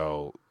board.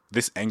 So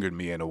this angered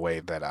me in a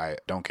way that I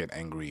don't get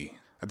angry,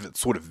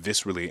 sort of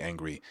viscerally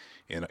angry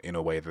in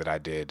a way that I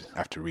did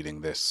after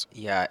reading this.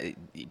 Yeah,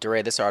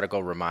 DeRay, this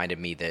article reminded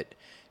me that,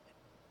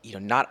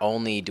 not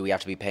only do we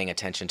have to be paying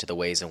attention to the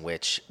ways in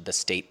which the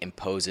state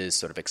imposes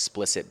sort of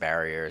explicit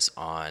barriers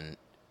on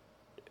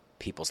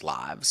people's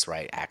lives,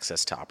 right?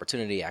 Access to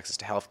opportunity, access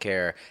to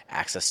healthcare,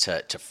 access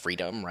to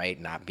freedom, right?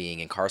 Not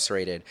being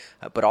incarcerated,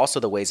 but also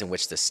the ways in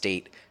which the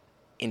state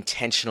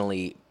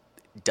intentionally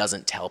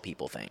doesn't tell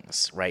people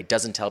things, right?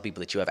 Doesn't tell people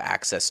that you have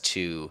access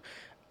to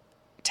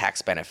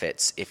tax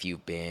benefits if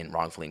you've been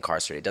wrongfully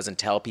incarcerated. It doesn't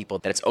tell people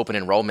that it's open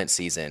enrollment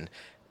season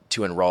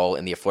to enroll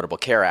in the Affordable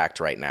Care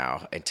Act right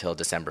now until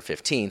December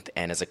 15th.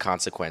 And as a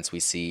consequence, we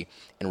see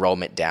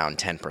enrollment down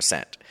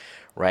 10%.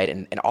 Right.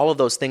 And all of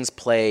those things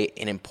play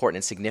an important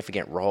and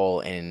significant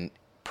role in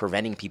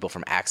preventing people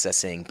from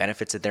accessing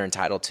benefits that they're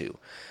entitled to.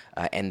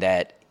 And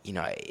that,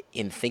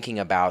 in thinking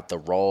about the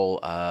role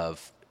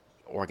of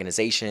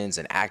organizations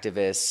and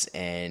activists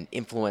and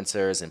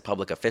influencers and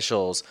public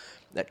officials,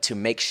 that to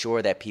make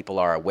sure that people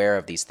are aware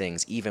of these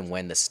things, even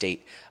when the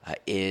state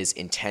is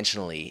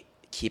intentionally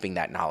keeping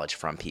that knowledge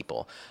from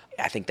people.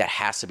 I think that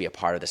has to be a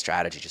part of the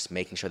strategy, just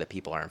making sure that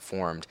people are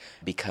informed,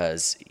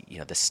 because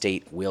the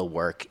state will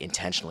work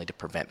intentionally to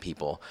prevent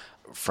people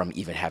from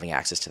even having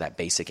access to that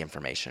basic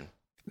information.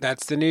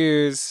 That's the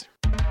news.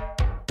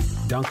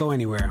 Don't go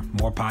anywhere.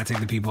 More Pod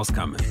Save the People's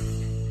coming.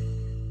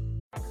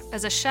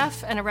 As a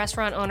chef and a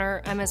restaurant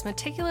owner, I'm as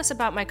meticulous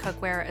about my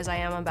cookware as I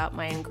am about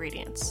my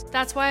ingredients.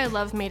 That's why I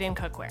love Made in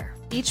Cookware.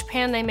 Each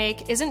pan they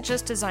make isn't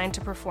just designed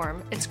to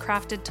perform, it's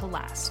crafted to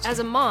last. As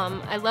a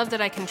mom, I love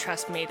that I can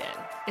trust Made In.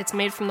 It's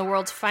made from the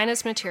world's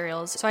finest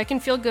materials, so I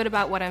can feel good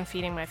about what I'm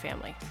feeding my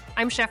family.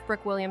 I'm Chef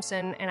Brooke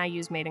Williamson, and I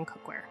use Made in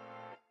Cookware.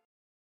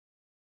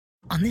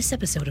 On this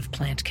episode of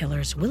Plant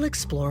Killers, we'll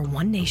explore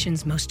one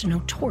nation's most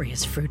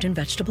notorious fruit and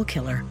vegetable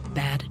killer,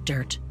 bad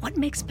dirt. What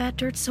makes bad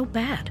dirt so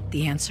bad?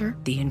 The answer?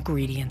 The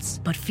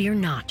ingredients. But fear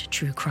not,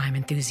 true crime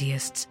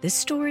enthusiasts. This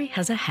story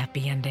has a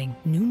happy ending.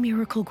 New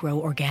Miracle-Gro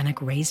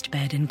organic raised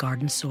bed and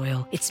garden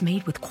soil. It's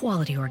made with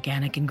quality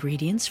organic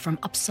ingredients from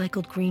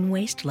upcycled green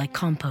waste like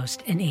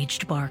compost and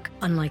aged bark.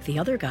 Unlike the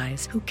other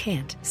guys who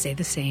can't say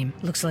the same.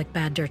 Looks like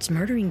bad dirt's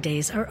murdering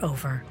days are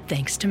over,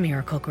 thanks to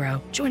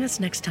Miracle-Gro. Join us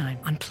next time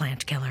on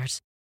Plant Killers.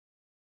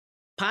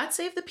 Pod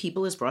Save the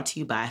People is brought to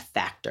you by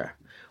Factor.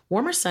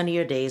 Warmer,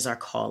 sunnier days are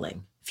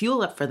calling.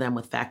 Fuel up for them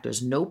with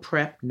Factor's no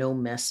prep, no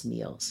mess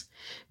meals.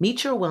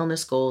 Meet your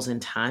wellness goals in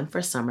time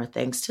for summer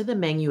thanks to the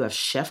menu of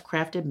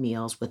chef-crafted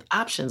meals with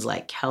options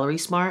like Calorie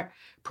Smart,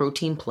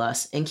 Protein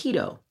Plus, and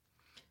Keto.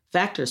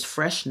 Factor's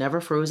fresh, never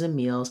frozen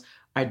meals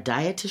are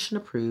dietitian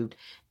approved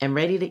and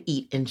ready to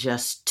eat in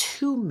just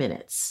 2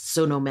 minutes.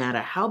 So no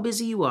matter how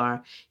busy you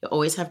are, you'll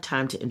always have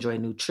time to enjoy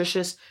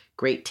nutritious,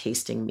 great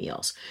tasting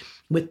meals.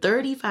 With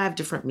 35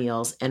 different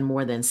meals and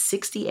more than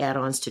 60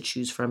 add-ons to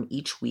choose from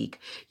each week,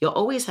 you'll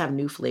always have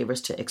new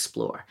flavors to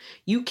explore.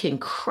 You can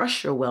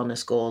crush your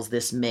wellness goals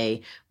this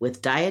May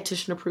with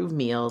dietitian-approved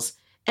meals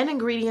and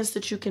ingredients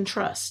that you can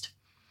trust.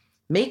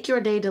 Make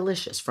your day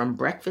delicious from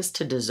breakfast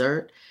to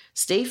dessert.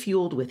 Stay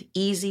fueled with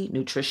easy,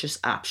 nutritious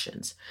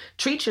options.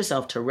 Treat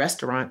yourself to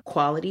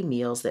restaurant-quality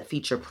meals that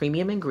feature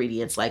premium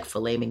ingredients like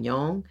filet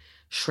mignon,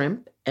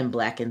 shrimp, and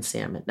blackened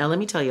salmon. Now, let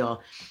me tell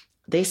y'all,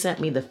 they sent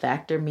me the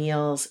Factor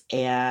meals,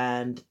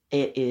 and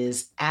it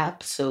is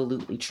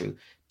absolutely true.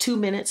 2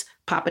 minutes,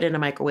 pop it in the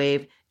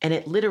microwave, and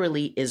it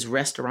literally is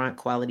restaurant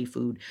quality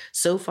food.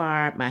 So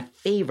far, my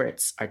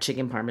favorites are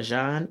chicken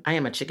parmesan. I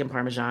am a chicken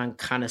parmesan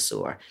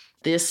connoisseur.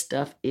 This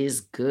stuff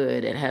is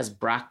good. It has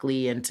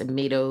broccoli and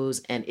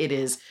tomatoes, and it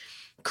is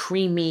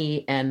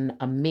creamy and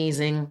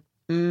amazing.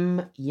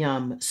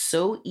 Yum.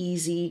 So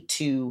easy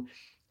to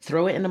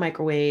throw it in the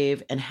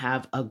microwave and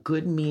have a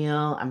good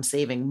meal. I'm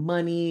saving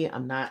money.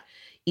 I'm not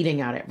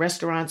eating out at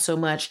restaurants so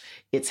much.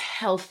 It's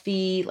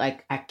healthy.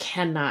 Like, I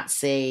cannot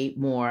say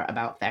more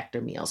about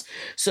Factor meals.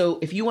 So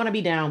if you want to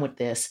be down with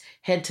this,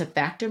 head to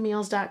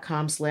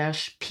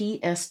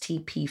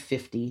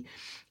factormeals.com/PSTP50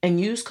 and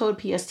use code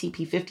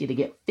PSTP50 to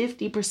get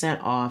 50%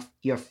 off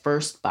your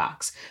first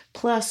box,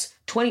 plus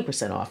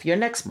 20% off your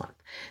next month.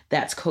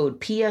 That's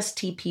code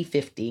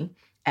PSTP50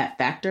 at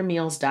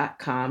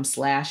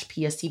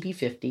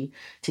factormeals.com/PSTP50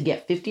 to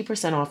get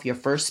 50% off your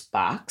first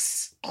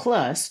box,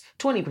 plus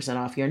 20%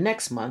 off your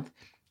next month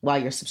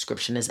while your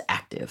subscription is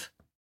active.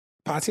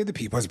 Pod Save the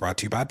People is brought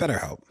to you by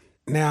BetterHelp.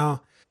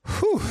 Now,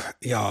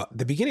 y'all,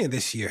 the beginning of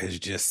this year has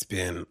just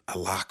been a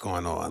lot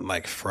going on,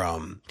 like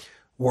from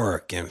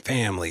work and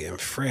family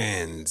and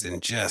friends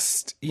and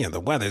just,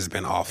 the weather's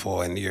been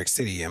awful in New York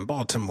City and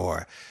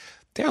Baltimore.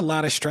 There are a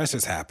lot of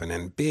stressors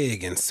happening,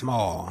 big and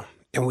small.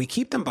 And when we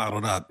keep them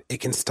bottled up,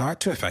 it can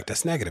start to affect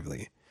us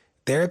negatively.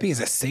 Therapy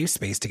is a safe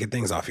space to get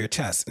things off your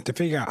chest and to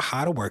figure out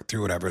how to work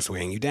through whatever's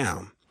weighing you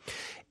down.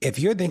 If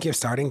you're thinking of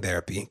starting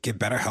therapy, give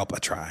BetterHelp a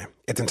try.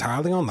 It's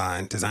entirely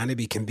online, designed to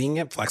be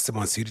convenient,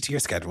 flexible, and suited to your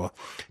schedule.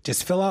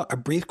 Just fill out a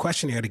brief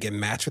questionnaire to get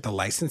matched with a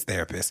licensed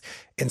therapist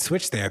and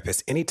switch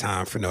therapists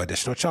anytime for no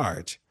additional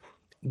charge.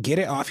 Get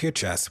it off your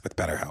chest with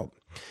BetterHelp.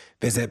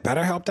 Visit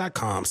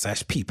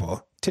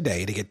BetterHelp.com/people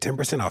today to get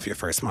 10% off your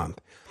first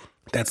month.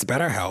 That's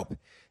BetterHelp,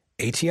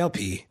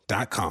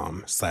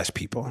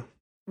 HELP.com/people.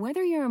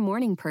 Whether you're a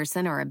morning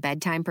person or a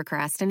bedtime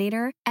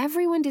procrastinator,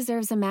 everyone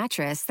deserves a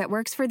mattress that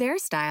works for their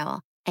style.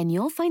 And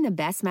you'll find the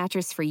best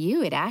mattress for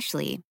you at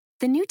Ashley.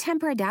 The new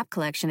Tempur-Adapt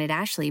collection at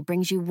Ashley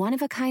brings you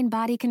one-of-a-kind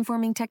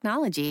body-conforming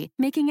technology,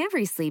 making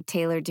every sleep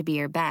tailored to be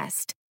your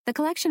best. The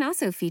collection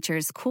also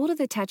features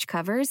cool-to-the-touch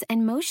covers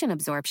and motion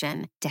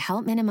absorption to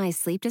help minimize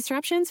sleep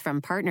disruptions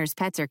from partners,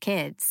 pets, or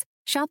kids.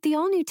 Shop the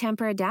all-new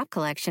Tempur-Adapt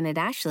collection at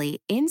Ashley,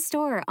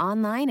 in-store or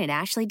online at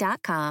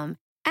ashley.com.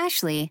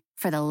 Ashley,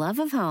 for the love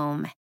of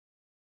home.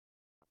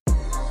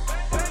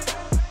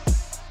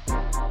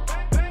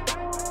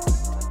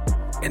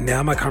 And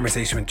now my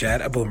conversation with Jad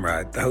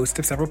Abumrad, the host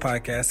of several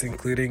podcasts,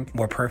 including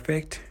More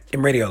Perfect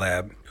and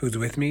Radiolab, who's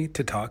with me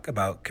to talk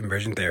about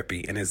conversion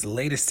therapy in his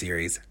latest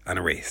series,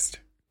 Unerased.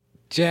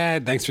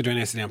 Jad, thanks for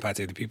joining us today on Pod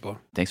Save the People.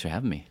 Thanks for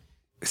having me.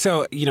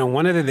 So,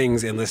 one of the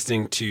things in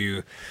listening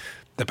to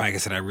the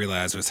podcast that I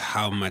realized was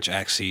how much I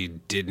actually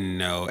didn't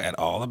know at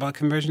all about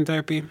conversion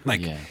therapy.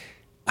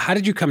 How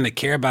did you come to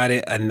care about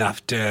it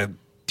enough to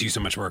do so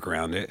much work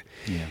around it?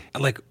 Yeah.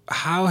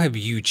 How have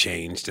you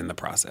changed in the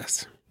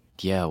process?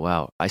 Yeah,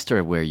 wow. I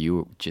started where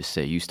you just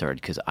said you started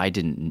because I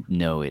didn't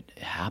know it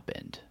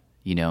happened.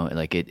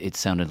 It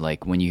sounded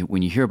like when you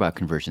hear about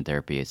conversion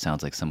therapy, it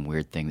sounds like some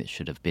weird thing that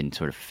should have been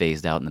sort of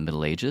phased out in the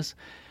Middle Ages.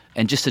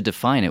 And just to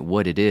define it,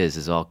 what it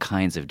is all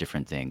kinds of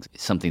different things.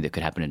 Something that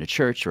could happen in a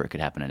church or it could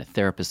happen in a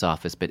therapist's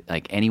office. But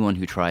anyone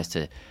who tries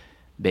to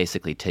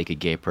basically take a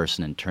gay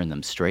person and turn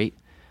them straight,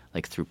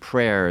 through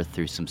prayer,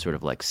 through some sort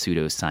of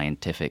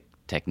pseudo-scientific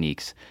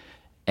techniques.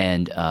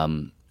 And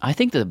I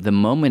think the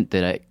moment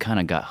that I kind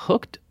of got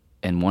hooked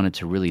and wanted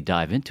to really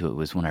dive into it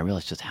was when I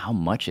realized just how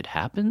much it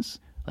happens.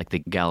 The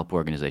Gallup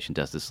organization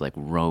does this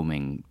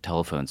roaming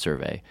telephone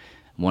survey.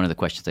 One of the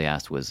questions they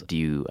asked was, do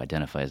you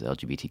identify as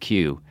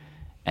LGBTQ?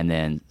 And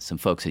then some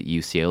folks at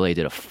UCLA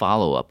did a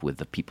follow-up with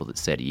the people that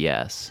said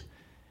yes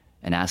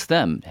and asked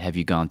them, have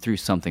you gone through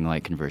something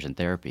like conversion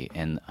therapy?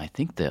 And I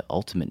think the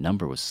ultimate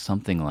number was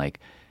something like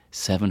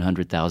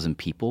 700,000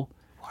 people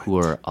who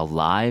are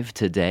alive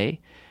today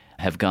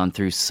have gone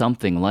through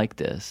something like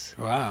this.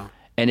 Wow.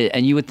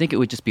 And you would think it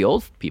would just be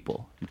old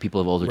people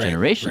of older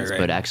generations, right.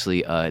 But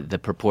actually the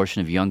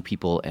proportion of young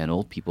people and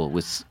old people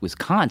was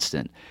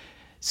constant.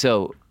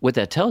 So what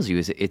that tells you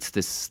is it's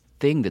this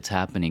thing that's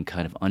happening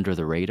kind of under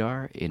the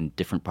radar in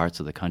different parts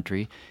of the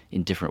country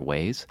in different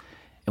ways.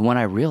 And when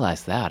I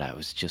realized that, I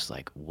was just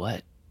like,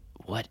 what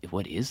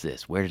is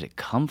this? Where did it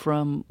come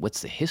from?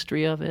 What's the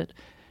history of it?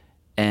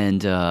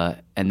 And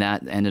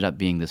that ended up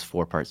being this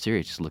 4-part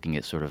series, just looking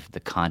at sort of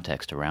the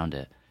context around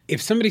it.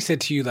 If somebody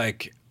said to you,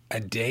 a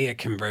day at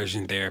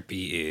conversion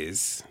therapy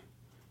is,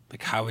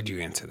 how would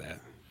you answer that?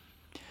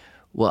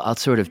 Well, I'll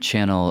sort of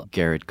channel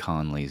Garrett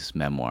Conley's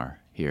memoir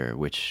here,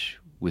 which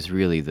was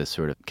really the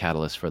sort of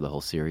catalyst for the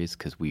whole series,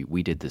 because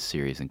we did this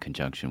series in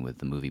conjunction with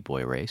the movie Boy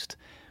Erased,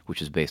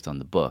 which was based on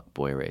the book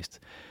Boy Erased,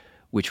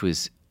 which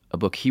was a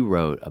book he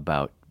wrote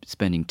about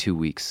spending 2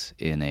 weeks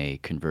in a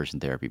conversion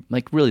therapy,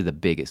 really the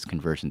biggest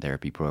conversion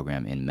therapy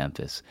program in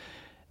Memphis.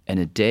 And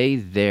a day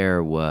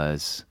there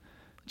was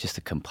just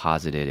a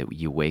composited,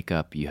 you wake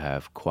up, you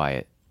have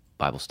quiet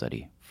Bible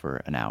study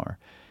for an hour.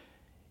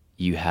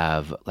 You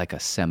have a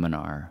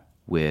seminar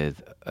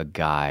with a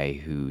guy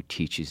who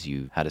teaches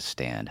you how to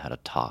stand, how to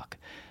talk,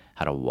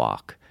 how to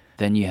walk.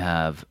 Then you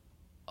have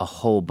a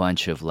whole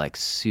bunch of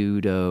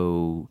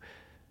pseudo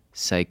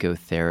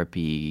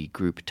psychotherapy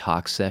group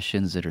talk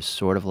sessions that are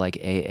sort of like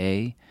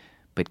AA,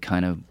 but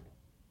kind of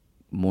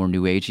more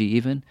new agey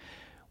even,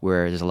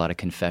 where there's a lot of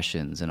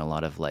confessions and a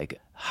lot of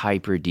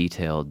hyper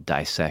detailed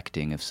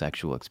dissecting of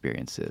sexual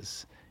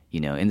experiences,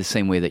 in the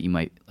same way that you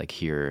might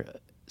hear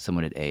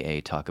someone at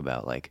AA talk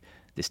about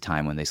this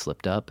time when they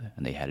slipped up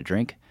and they had a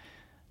drink,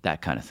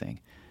 that kind of thing.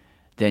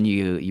 Then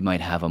you might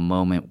have a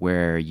moment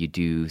where you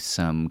do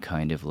some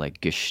kind of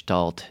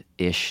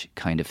Gestalt-ish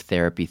kind of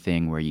therapy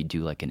thing where you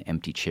do an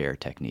empty chair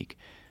technique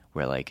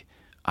where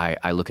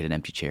I look at an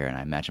empty chair and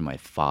I imagine my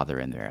father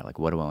in there.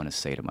 What do I want to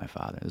say to my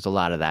father? There's a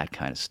lot of that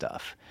kind of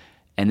stuff.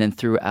 And then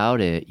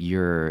throughout it,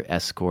 you're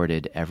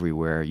escorted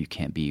everywhere. You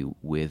can't be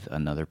with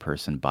another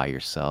person by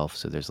yourself.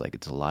 So there's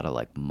it's a lot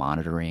of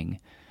monitoring.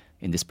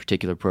 In this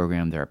particular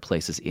program, there are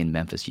places in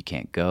Memphis you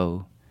can't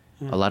go.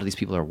 A lot of these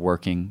people are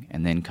working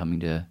and then coming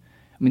to...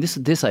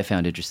 this I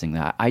found interesting.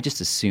 I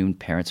just assumed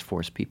parents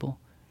force people,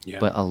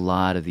 but a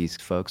lot of these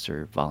folks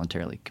are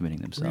voluntarily committing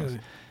themselves.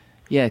 Really?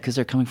 Yeah, because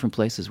they're coming from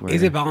places where...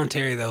 Is it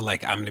voluntary, though? I'm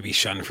going to be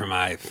shunned from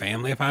my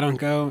family if I don't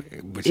go?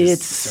 Which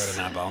is sort of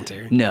not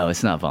voluntary? No,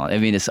 it's not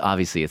voluntary. It's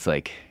obviously, it's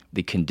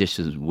the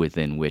conditions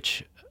within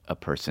which a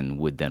person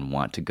would then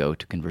want to go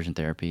to conversion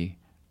therapy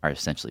are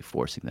essentially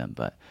forcing them.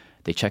 But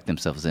they check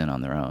themselves in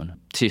on their own.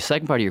 To your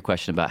second part of your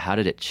question about how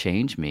did it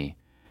change me,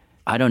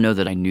 I don't know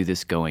that I knew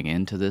this going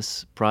into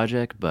this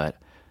project, but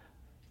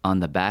on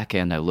the back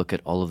end, I look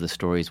at all of the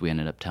stories we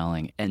ended up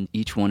telling, and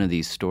each one of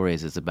these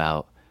stories is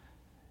about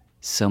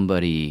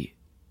somebody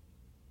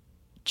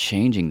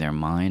changing their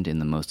mind in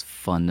the most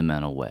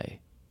fundamental way,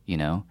 you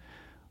know?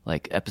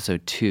 Like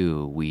episode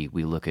 2, we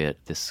look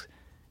at this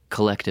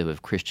collective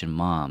of Christian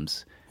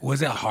moms.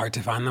 Was it hard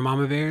to find the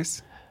mama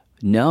bears?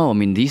 No, I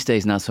mean, these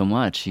days, not so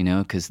much, you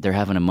know, because they're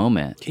having a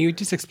moment. Can you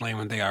just explain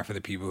what they are for the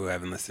people who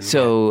haven't listened?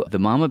 So the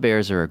Mama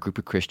Bears are a group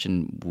of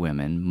Christian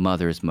women,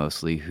 mothers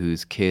mostly,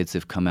 whose kids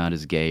have come out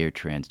as gay or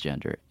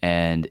transgender.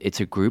 And it's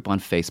a group on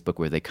Facebook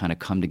where they kind of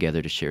come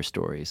together to share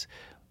stories.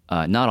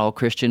 Not all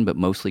Christian, but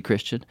mostly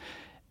Christian.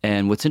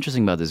 And what's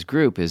interesting about this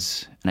group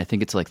is, and I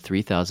think it's like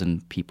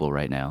 3,000 people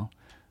right now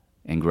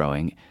and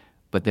growing,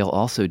 but they'll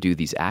also do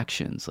these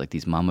actions, like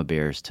these Mama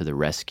Bears to the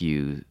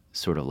rescue,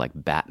 sort of like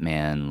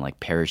Batman, like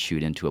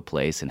parachute into a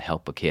place and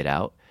help a kid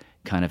out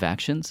kind of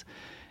actions.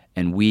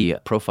 And we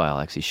profile,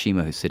 actually,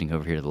 Shima, who's sitting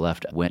over here to the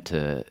left, went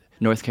to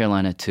North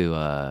Carolina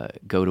to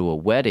go to a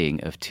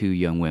wedding of 2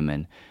 young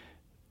women,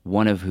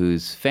 one of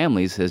whose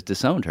families has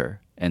disowned her.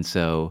 And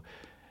so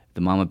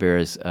the Mama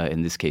Bears,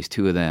 in this case,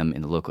 2 of them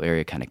in the local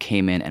area, kind of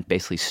came in and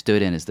basically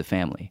stood in as the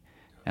family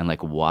and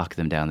like walked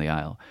them down the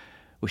aisle,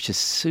 which is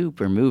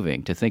super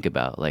moving to think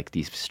about. Like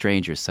these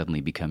strangers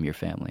suddenly become your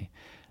family.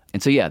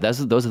 And so, yeah, those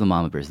are the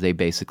Mama Bears. They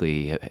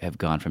basically have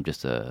gone from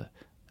just a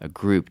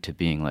group to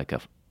being like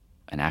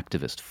an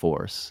activist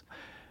force.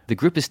 The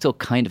group is still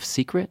kind of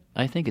secret,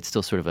 I think. It's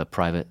still sort of a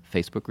private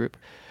Facebook group.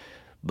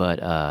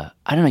 But I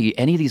don't know,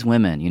 any of these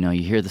women, you know,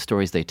 you hear the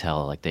stories they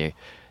tell, like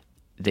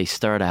they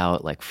start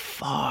out like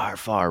far,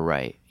 far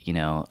right, you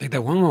know. Like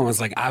that one was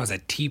like, I was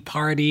at Tea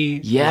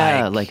Party.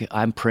 Yeah, like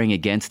I'm praying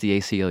against the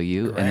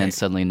ACLU. Right. And then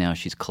suddenly now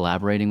she's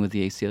collaborating with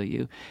the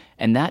ACLU.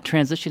 And that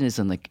transition is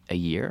in like a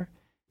year.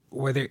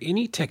 Were there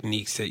any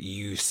techniques that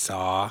you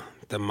saw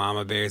the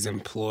Mama Bears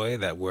employ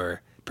that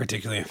were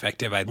particularly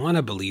effective? I'd want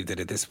to believe that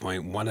at this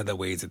point, one of the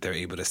ways that they're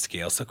able to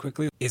scale so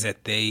quickly is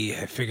that they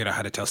have figured out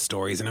how to tell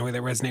stories in a way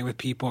that resonate with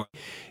people.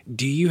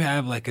 Do you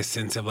have like a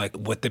sense of like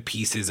what the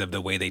pieces of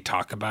the way they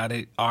talk about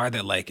it are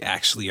that like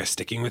actually are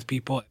sticking with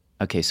people?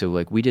 Okay, so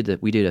like we did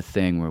a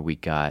thing where we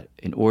got,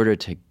 in order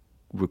to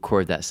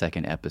record that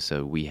second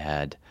episode, we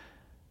had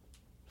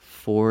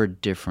 4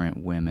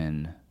 different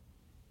women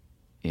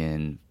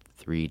in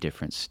 3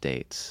 different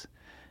states.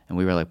 And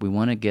we were like, we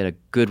want to get a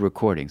good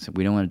recording, so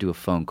we don't want to do a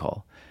phone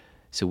call.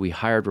 So we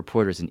hired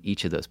reporters in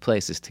each of those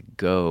places to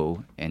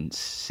go and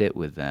sit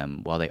with them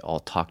while they all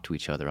talked to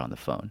each other on the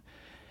phone.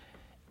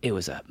 It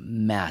was a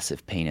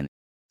massive pain in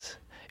the ass.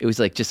 It was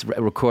like, just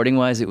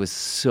recording-wise, it was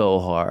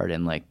so hard,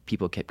 and like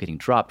people kept getting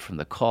dropped from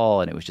the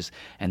call, and it was just,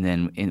 and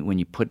then when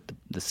you put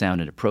the sound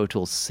into Pro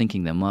Tools,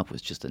 syncing them up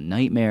was just a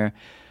nightmare.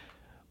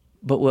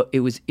 But it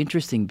was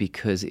interesting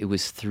because it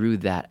was through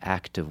that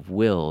act of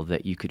will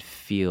that you could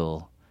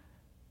feel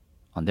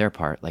on their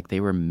part like they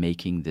were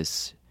making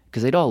this,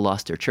 because they'd all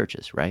lost their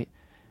churches, right?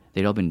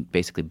 They'd all been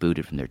basically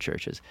booted from their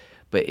churches.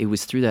 But it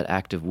was through that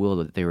act of will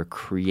that they were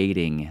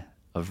creating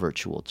a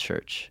virtual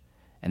church.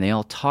 And they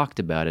all talked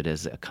about it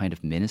as a kind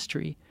of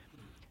ministry.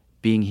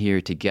 Being here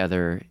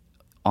together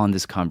on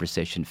this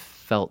conversation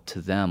felt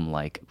to them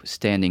like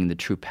standing in the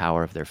true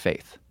power of their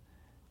faith.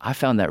 I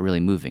found that really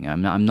moving.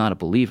 I'm not a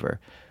believer,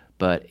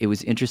 but it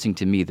was interesting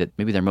to me that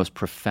maybe their most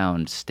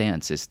profound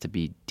stance is to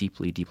be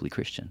deeply, deeply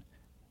Christian,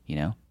 you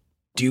know?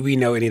 Do we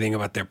know anything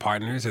about their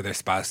partners or their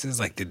spouses?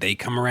 Like, did they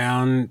come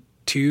around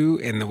too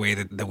in the way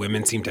that the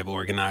women seem to have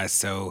organized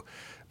so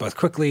both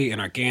quickly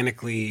and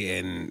organically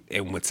and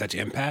with such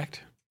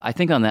impact? I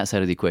think on that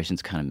side of the equation,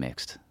 it's kind of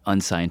mixed.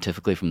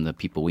 Unscientifically, from the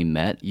people we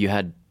met, you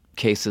had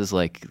cases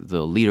like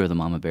the leader of the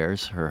Mama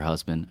Bears, her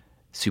husband,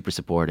 super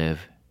supportive,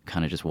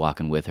 kind of just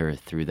walking with her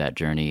through that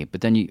journey.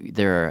 But then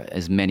there are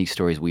as many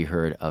stories we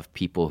heard of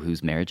people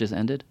whose marriages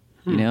ended,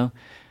 you know?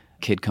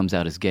 Kid comes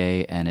out as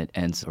gay and it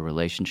ends a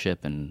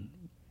relationship, and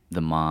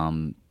the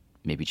mom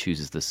maybe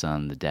chooses the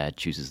son, the dad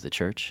chooses the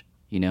church,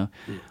 you know?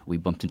 We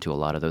bumped into a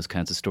lot of those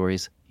kinds of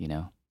stories, you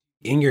know?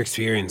 In your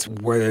experience,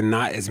 were there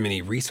not as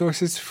many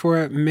resources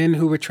for men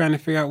who were trying to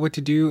figure out what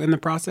to do in the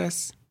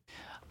process?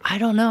 I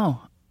don't know.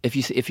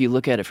 If you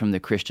look at it from the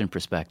Christian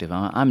perspective,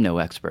 I'm no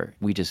expert.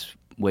 We just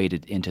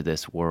waded into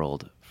this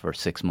world for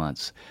 6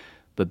 months.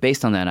 But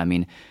based on that, I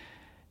mean,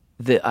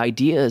 the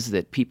ideas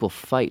that people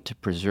fight to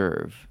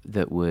preserve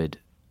that would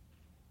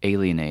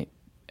alienate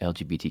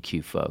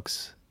LGBTQ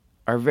folks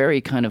are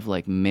very kind of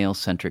like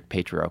male-centric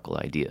patriarchal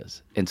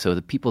ideas. And so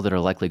the people that are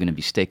likely going to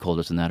be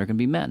stakeholders in that are going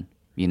to be men,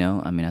 you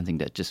know? I mean, I think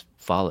that just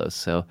follows.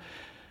 So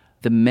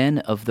the men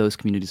of those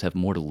communities have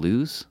more to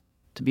lose,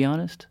 to be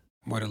honest.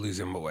 More to lose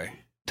in what way?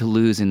 To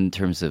lose in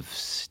terms of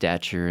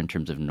stature, in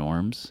terms of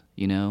norms,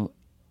 you know,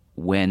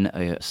 when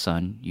a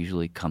son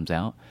usually comes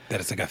out. That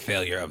it's like a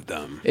failure of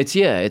them. It's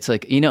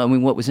like, you know, I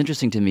mean, what was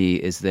interesting to me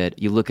is that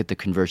you look at the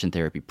conversion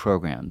therapy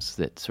programs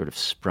that sort of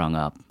sprung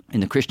up in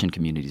the Christian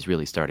communities,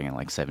 really starting in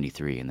like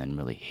 73 and then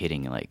really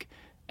hitting like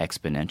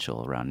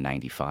exponential around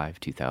 95,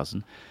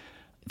 2000.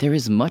 They're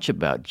as much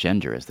about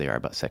gender as they are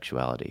about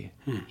sexuality.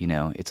 You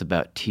know, it's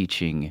about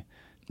teaching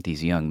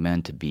these young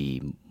men to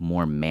be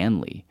more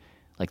manly.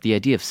 Like, the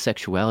idea of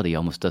sexuality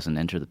almost doesn't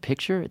enter the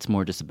picture. It's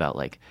more just about,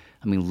 like,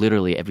 I mean,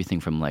 literally everything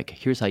from, like,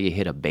 here's how you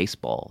hit a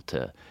baseball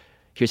to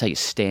here's how you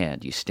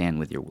stand. You stand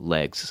with your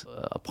legs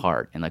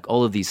apart. And, like,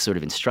 all of these sort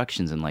of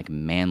instructions in, like,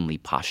 manly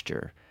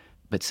posture.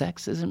 But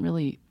sex isn't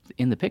really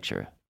in the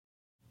picture.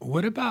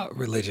 What about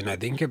religion? I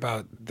think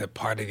about the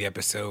part of the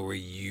episode where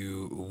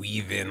you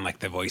weave in like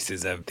the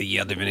voices of the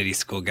Yale Divinity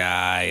School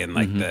guy and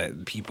like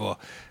the people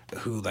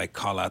who like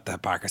call out the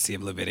hypocrisy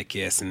of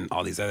Leviticus and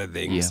all these other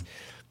things. Yeah.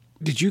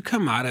 Did you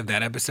come out of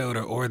that episode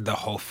or the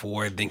whole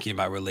four thinking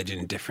about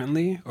religion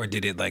differently? Or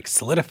did it like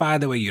solidify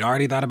the way you'd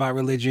already thought about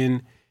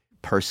religion?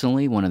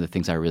 Personally, one of the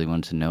things I really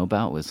wanted to know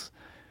about was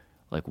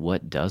like,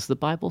 what does the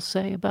Bible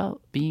say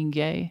about being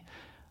gay?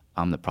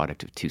 I'm the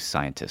product of two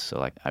scientists, so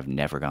like I've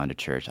never gone to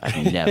church.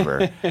 I've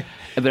never,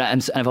 but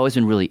I've always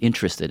been really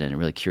interested and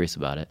really curious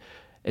about it.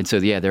 And so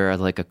yeah, there are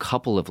like a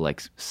couple of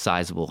like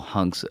sizable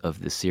hunks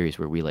of the series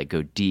where we like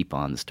go deep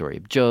on the story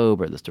of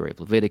Job or the story of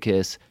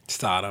Leviticus,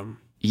 Sodom.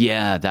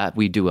 Yeah, that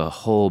we do a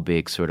whole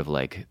big sort of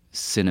like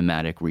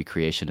cinematic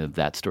recreation of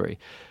that story.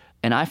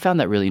 And I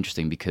found that really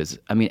interesting because,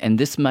 I mean, and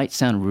this might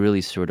sound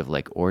really sort of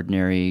like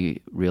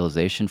ordinary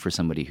realization for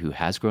somebody who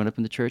has grown up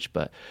in the church,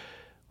 but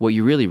what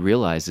you really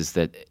realize is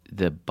that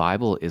the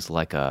Bible is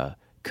like a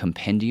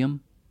compendium.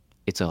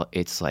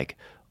 It's like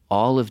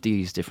all of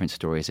these different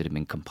stories that have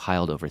been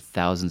compiled over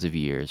thousands of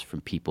years from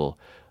people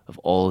of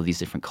all of these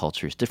different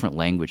cultures, different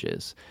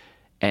languages.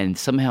 And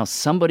somehow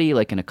somebody,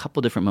 like in a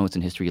couple different moments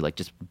in history, like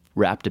just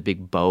wrapped a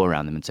big bow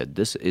around them and said,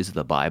 this is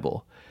the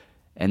Bible.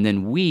 And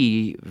then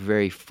we,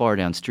 very far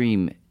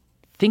downstream,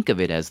 think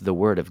of it as the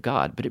Word of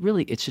God. But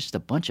it's just a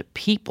bunch of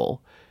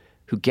people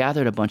who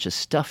gathered a bunch of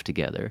stuff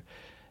together.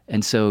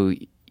 And so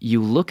you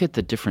look at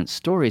the different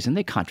stories and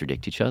they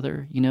contradict each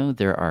other. You know,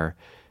 there are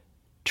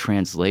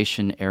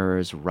translation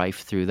errors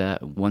rife through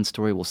that. One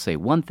story will say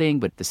one thing,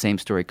 but the same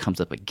story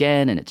comes up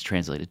again and it's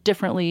translated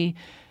differently.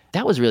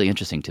 That was really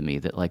interesting to me,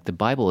 that like the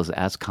Bible is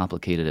as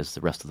complicated as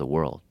the rest of the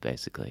world,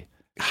 basically.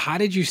 How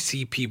did you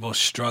see people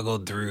struggle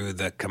through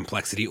the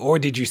complexity? Or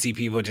did you see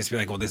people just be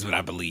like, well, this is what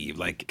I believe,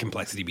 like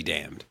complexity be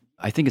damned?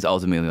 I think it's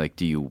ultimately like,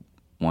 do you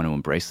want to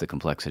embrace the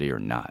complexity or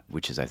not?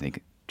 Which is, I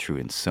think, true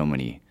in so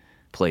many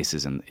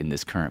places in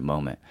this current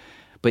moment.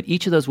 But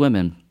each of those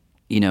women,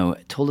 you know,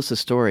 told us a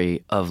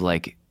story of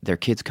like their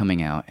kids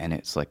coming out, and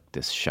it's like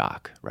this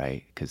shock,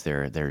 right? Because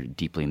they're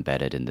deeply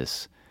embedded in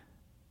this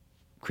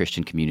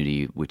Christian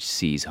community which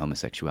sees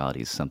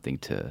homosexuality as something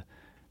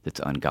that's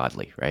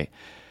ungodly, right?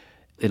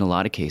 In a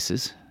lot of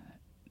cases,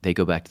 they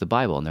go back to the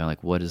Bible and they're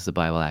like, what does the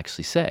Bible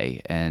actually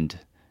say? And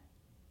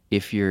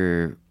if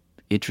you're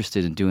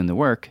interested in doing the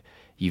work,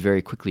 you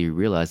very quickly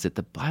realize that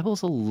the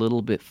Bible's a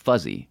little bit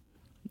fuzzy.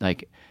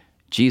 Like,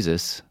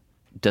 Jesus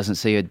doesn't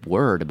say a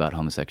word about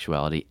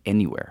homosexuality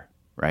anywhere,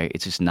 right?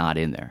 It's just not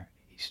in there.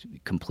 He's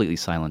completely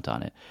silent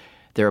on it.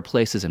 There are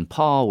places in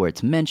Paul where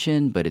it's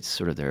mentioned, but it's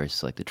sort of,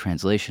 there's like the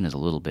translation is a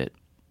little bit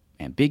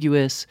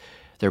ambiguous.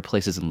 There are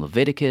places in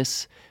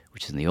Leviticus,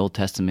 which is in the Old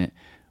Testament,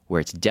 where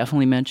it's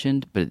definitely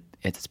mentioned, but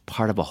it's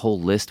part of a whole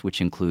list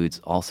which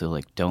includes also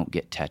like don't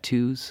get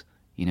tattoos,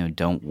 you know,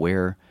 don't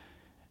wear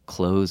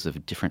clothes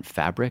of different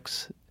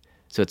fabrics.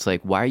 So it's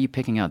like, why are you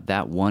picking out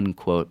that one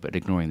quote but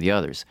ignoring the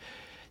others?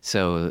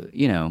 So,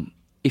 you know,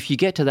 if you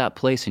get to that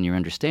place in your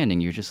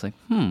understanding, you're just like,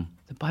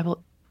 the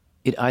Bible,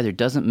 it either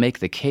doesn't make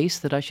the case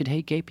that I should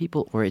hate gay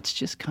people, or it's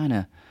just kind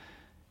of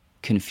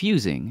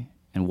confusing.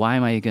 And why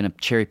am I going to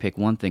cherry pick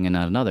one thing and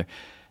not another?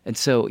 And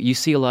so you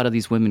see a lot of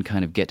these women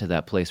kind of get to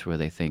that place where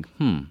they think,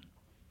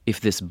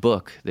 if this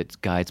book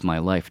that guides my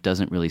life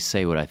doesn't really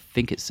say what I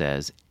think it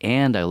says,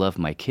 and I love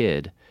my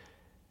kid,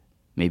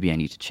 maybe I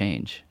need to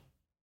change.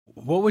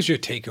 What was your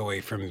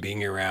takeaway from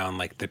being around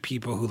like the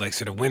people who like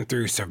sort of went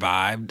through,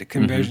 survived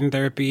conversion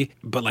therapy,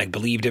 but like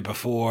believed it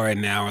before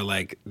and now are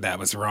like, that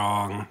was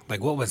wrong?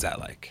 Like, what was that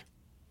like?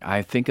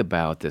 I think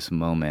about this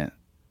moment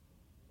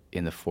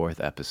in the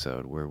 4th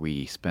episode where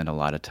we spend a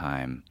lot of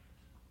time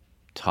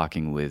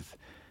talking with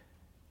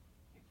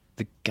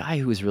the guy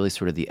who was really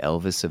sort of the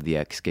Elvis of the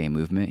ex-gay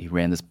movement. He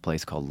ran this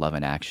place called Love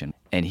in Action,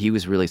 and he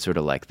was really sort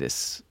of like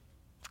this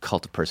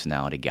cult of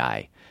personality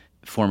guy,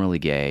 formerly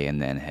gay,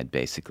 and then had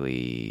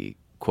basically,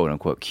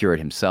 quote-unquote, cured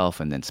himself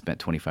and then spent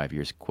 25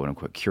 years,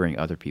 quote-unquote, curing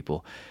other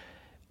people.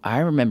 I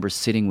remember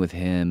sitting with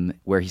him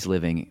where he's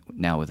living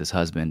now with his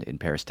husband in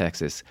Paris,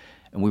 Texas,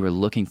 and we were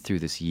looking through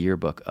this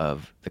yearbook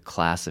of the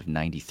class of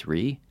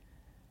 93.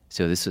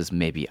 So this was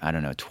maybe,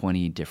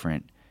 20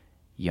 different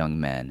young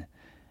men.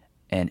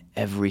 And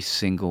every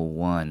single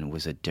one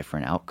was a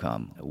different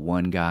outcome.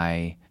 One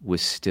guy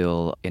was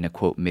still in a,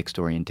 quote, mixed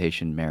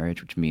orientation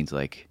marriage, which means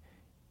like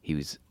he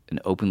was an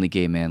openly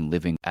gay man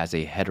living as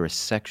a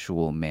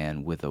heterosexual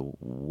man with a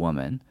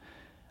woman.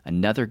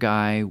 Another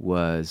guy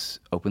was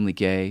openly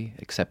gay,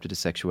 accepted his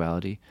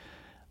sexuality.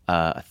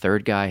 A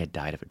third guy had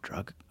died of a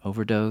drug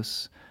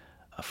overdose.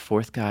 A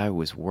fourth guy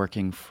was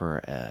working for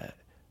a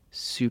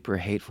super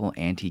hateful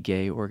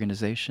anti-gay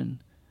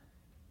organization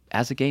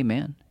as a gay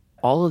man.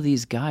 All of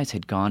these guys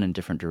had gone in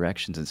different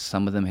directions, and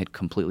some of them had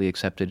completely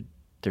accepted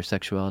their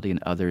sexuality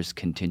and others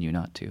continue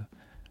not to.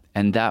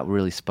 And that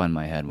really spun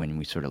my head when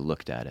we sort of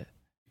looked at it.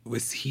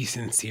 Was he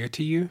sincere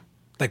to you?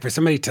 Like, for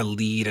somebody to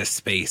lead a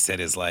space that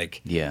is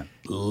like,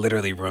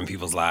 literally ruined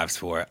people's lives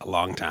for a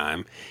long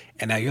time,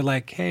 and now you're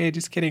like, hey,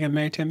 just kidding, I'm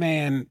married to a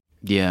man.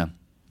 Yeah.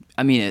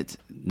 I mean, it's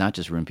not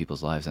just ruined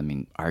people's lives. I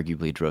mean,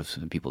 arguably drove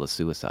some people to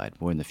suicide,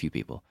 more than a few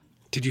people.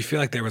 Did you feel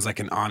like there was like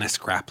an honest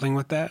grappling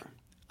with that?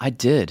 I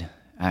did,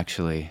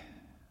 actually.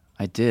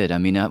 I did. I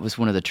mean, that was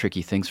one of the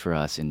tricky things for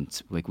us. And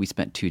like, we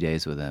spent 2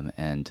 days with him.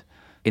 And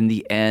in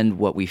the end,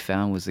 what we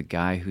found was a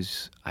guy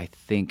who's, I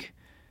think,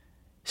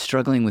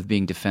 struggling with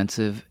being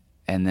defensive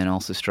and then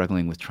also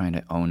struggling with trying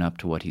to own up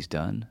to what he's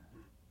done.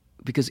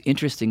 Because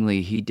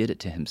interestingly, he did it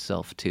to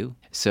himself too.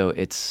 So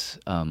it's,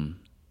 I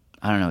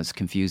don't know, it's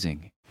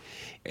confusing.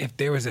 If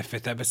there was a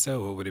fifth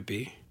episode, what would it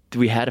be?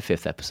 We had a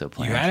fifth episode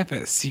planned. You had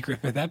a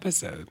secret fifth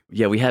episode.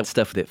 Yeah, we had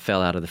stuff that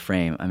fell out of the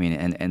frame. I mean,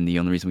 and the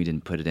only reason we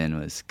didn't put it in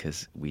was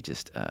because we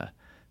just,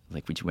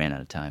 we ran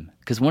out of time.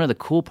 Because one of the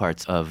cool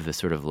parts of the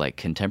sort of like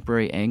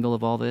contemporary angle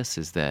of all this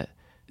is that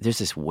there's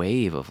this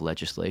wave of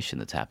legislation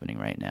that's happening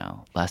right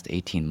now. Last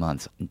 18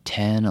 months,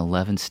 10,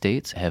 11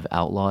 states have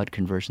outlawed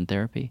conversion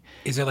therapy.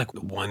 Is there like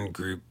one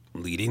group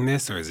leading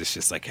this, or is this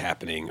just like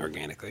happening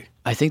organically?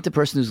 I think the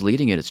person who's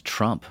leading it is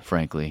Trump,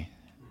 frankly.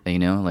 You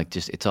know, like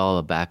just it's all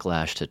a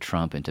backlash to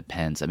Trump and to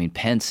Pence. I mean,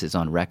 Pence is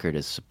on record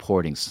as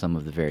supporting some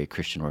of the very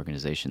Christian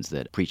organizations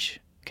that preach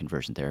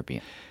conversion therapy.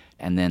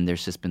 And then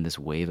there's just been this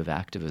wave of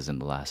activism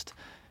the last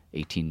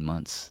 18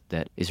 months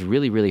that is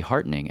really, really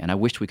heartening. And I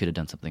wish we could have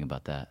done something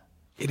about that.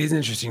 It is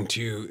interesting,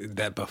 too,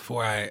 that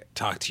before I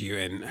talked to you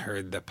and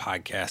heard the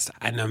podcast,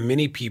 I know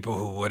many people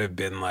who would have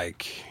been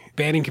like,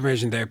 banning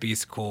conversion therapy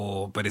is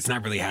cool, but it's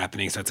not really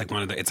happening. So it's like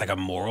it's like a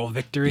moral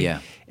victory. Yeah.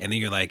 And then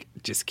you're like,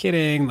 just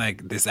kidding.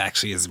 Like, this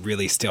actually is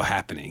really still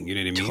happening. You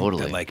know what I mean?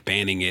 Totally. That like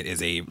banning it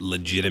is a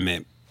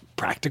legitimate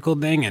practical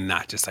thing and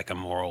not just like a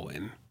moral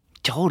win.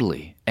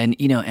 Totally. And,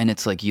 you know, and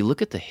it's like you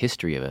look at the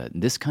history of it.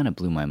 This kind of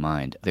blew my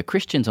mind. The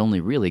Christians only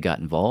really got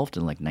involved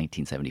in like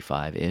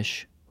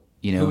 1975-ish.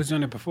 You know, who was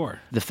doing it before?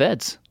 The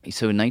feds.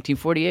 So in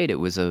 1948, it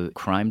was a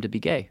crime to be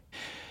gay.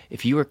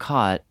 If you were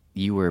caught,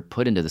 you were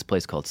put into this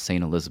place called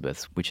St.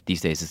 Elizabeth's, which these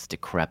days is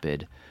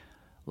decrepit,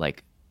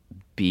 like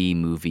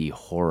B-movie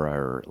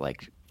horror,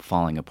 like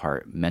falling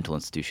apart mental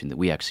institution that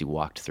we actually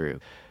walked through.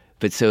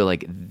 But so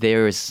like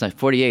there was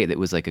 48 that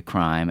was like a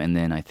crime, and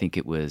then I think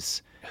it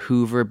was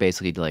Hoover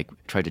basically like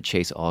tried to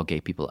chase all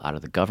gay people out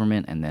of the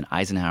government, and then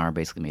Eisenhower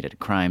basically made it a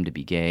crime to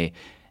be gay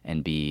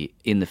and be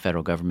in the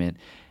federal government.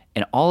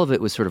 And all of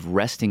it was sort of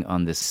resting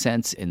on this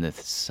sense in the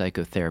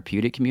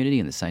psychotherapeutic community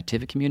and the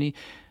scientific community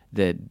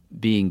that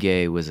being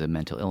gay was a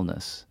mental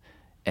illness.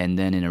 And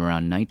then in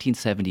around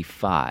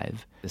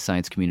 1975, the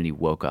science community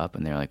woke up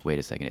and they're like, wait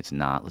a second, it's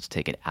not. Let's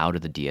take it out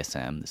of the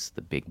DSM. This is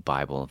the big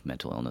Bible of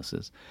mental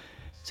illnesses.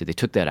 So they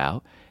took that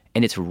out.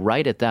 And it's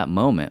right at that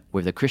moment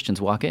where the Christians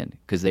walk in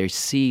because they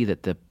see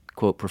that the,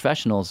 quote,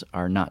 professionals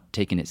are not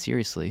taking it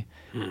seriously.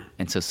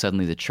 And so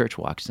suddenly the church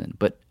walks in.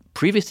 But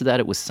previous to that,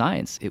 it was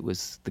science. It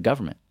was the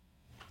government.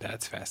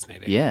 That's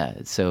fascinating. Yeah.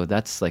 So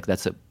that's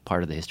a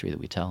part of the history that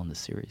we tell in this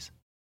series.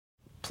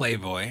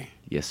 Playboy.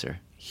 Yes, sir.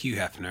 Hugh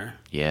Hefner.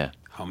 Yeah.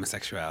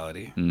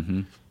 Homosexuality.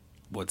 Mm-hmm.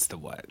 What's the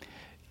what?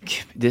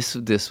 This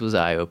was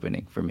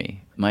eye-opening for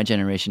me. My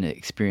generation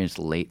experienced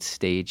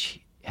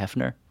late-stage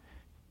Hefner.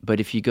 But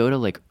if you go to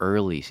like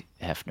early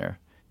Hefner,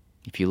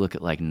 if you look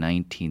at like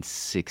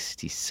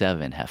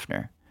 1967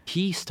 Hefner,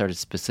 he started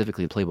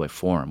specifically Playboy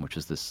Forum, which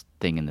was this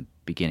thing in the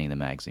beginning of the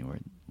magazine where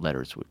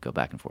letters would go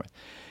back and forth.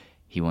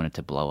 He wanted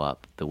to blow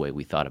up the way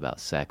we thought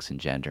about sex and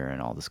gender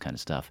and all this kind of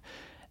stuff.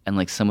 And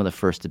like some of the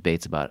first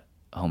debates about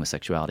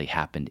homosexuality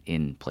happened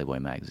in Playboy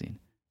magazine.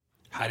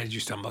 How did you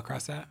stumble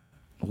across that?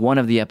 One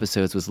of the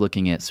episodes was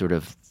looking at sort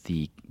of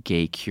the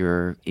gay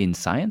cure in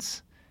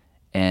science.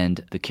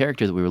 And the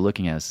character that we were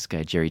looking at was this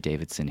guy, Jerry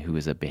Davidson, who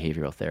is a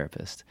behavioral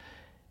therapist.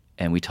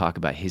 And we talk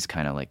about his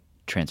kind of like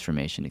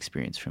transformation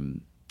experience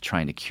from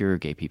trying to cure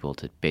gay people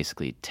to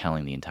basically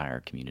telling the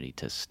entire community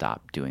to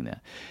stop doing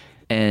that.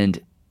 And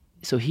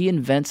so he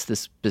invents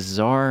this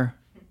bizarre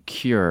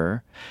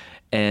cure,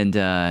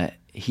 and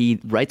he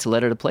writes a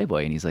letter to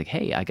Playboy, and he's like,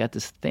 hey, I got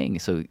this thing.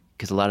 So,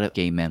 because a lot of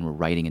gay men were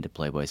writing into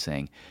Playboy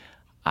saying,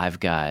 I've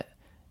got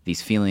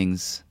these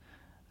feelings,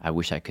 I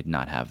wish I could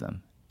not have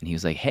them. And he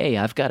was like, hey,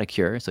 I've got a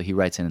cure. So he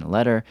writes in a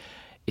letter.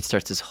 It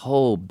starts this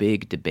whole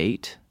big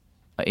debate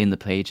in the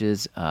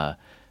pages.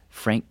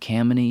 Frank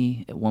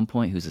Kameny, at one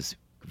point, who's this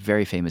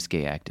very famous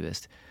gay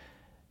activist,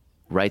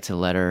 writes a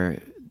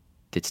letter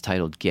that's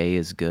titled Gay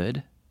is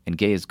Good. And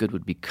gay is good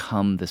would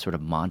become the sort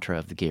of mantra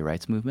of the gay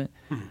rights movement.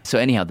 So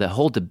anyhow, the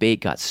whole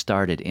debate got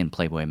started in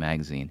Playboy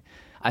magazine.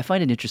 I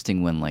find it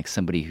interesting when like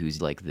somebody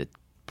who's like the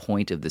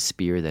point of the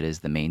spear that is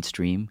the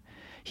mainstream,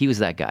 he was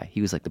that guy.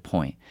 He was like the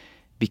point.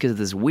 because of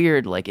this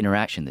weird like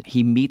interaction that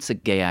he meets a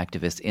gay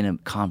activist in a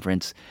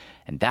conference,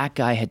 and that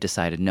guy had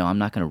decided, no, I'm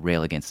not going to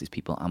rail against these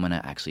people. I'm going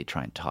to actually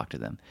try and talk to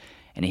them.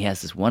 And he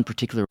has this one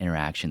particular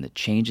interaction that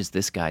changes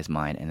this guy's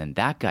mind, and then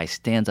that guy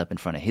stands up in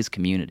front of his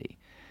community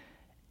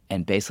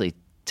and basically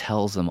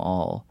tells them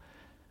all,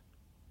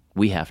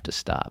 we have to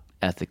stop.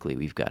 Ethically,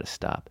 we've got to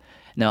stop.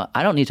 Now,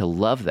 I don't need to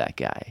love that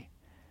guy,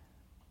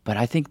 but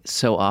I think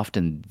so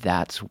often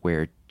that's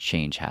where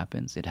change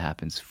happens. It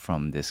happens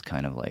from this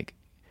kind of like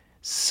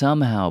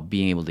somehow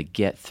being able to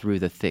get through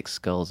the thick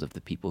skulls of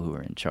the people who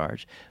are in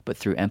charge, but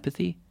through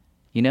empathy,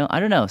 you know? I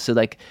don't know. So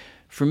like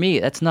for me,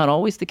 that's not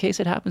always the case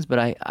it happens, but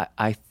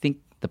I think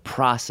the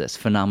process,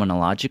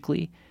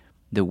 phenomenologically,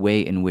 the way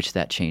in which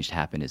that change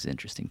happened is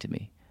interesting to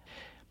me.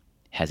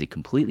 Has he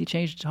completely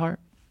changed his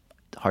heart?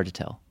 Hard to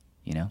tell,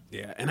 you know?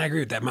 Yeah, and I agree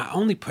with that. My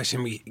only push,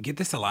 and we get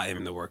this a lot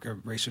in the work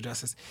of racial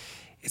justice,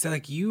 is that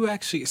like you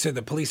actually, so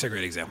the police are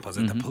great examples,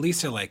 and the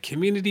police are like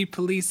community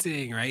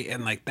policing, right?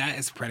 And like that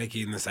is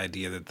predicating this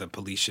idea that the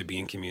police should be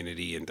in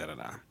community and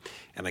da-da-da.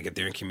 And like if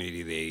they're in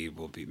community, they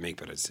will make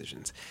better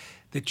decisions.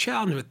 The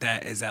challenge with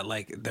that is that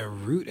like the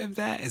root of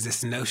that is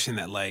this notion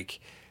that like,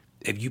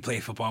 if you play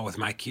football with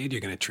my kid,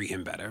 you're going to treat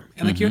him better.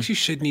 And like you actually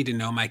should need to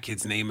know my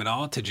kid's name at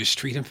all to just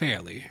treat him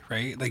fairly,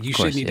 right? Like you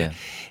should need to,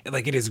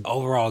 like it is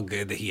overall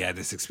good that he had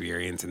this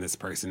experience and this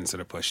person sort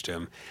of pushed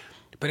him.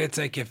 But it's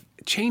like if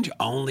change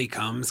only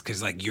comes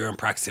because like you're in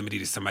proximity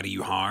to somebody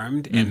you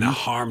harmed and the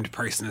harmed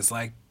person is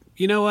like,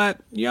 you know what,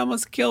 you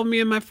almost killed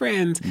me and my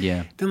friends.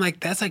 Yeah. Then like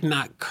that's like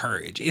not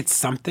courage. It's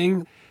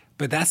something.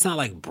 But that's not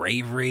like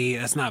bravery.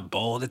 That's not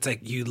bold. It's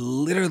like you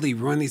literally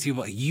ruin these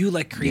people. You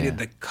like created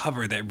the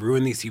cover that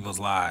ruined these people's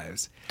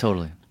lives.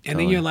 Totally. And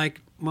then you're like,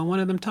 well, one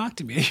of them talked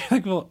to me. You're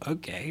like, well,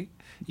 okay.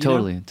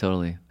 Totally.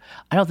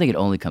 I don't think it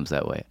only comes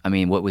that way. I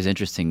mean, what was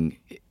interesting,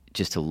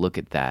 just to look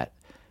at that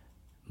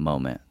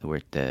moment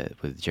with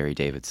Jerry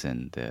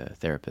Davidson, the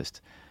therapist.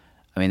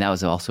 I mean, that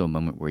was also a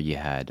moment where you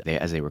had,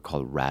 as they were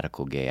called,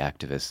 radical gay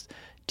activists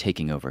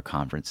taking over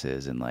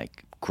conferences and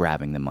like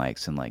grabbing the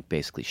mics and like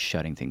basically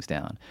shutting things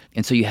down.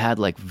 And so you had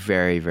like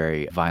very,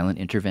 very violent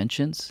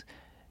interventions,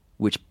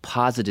 which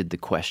posited the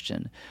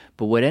question.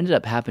 But what ended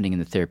up happening in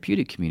the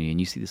therapeutic community, and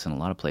you see this in a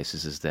lot of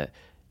places, is that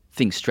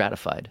things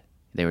stratified.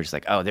 They were just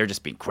like, oh, they're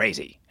just being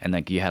crazy. And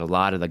like you had a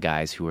lot of the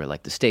guys who were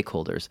like the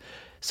stakeholders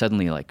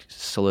suddenly like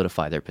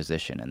solidify their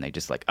position, and they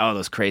just like, oh,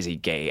 those crazy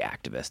gay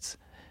activists.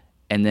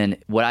 And then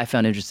what I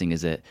found interesting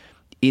is that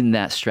in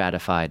that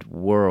stratified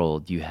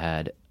world, you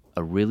had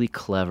a really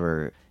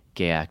clever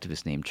gay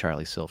activist named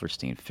Charlie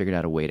Silverstein figured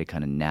out a way to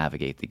kind of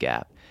navigate the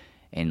gap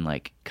and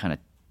like kind of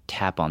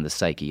tap on the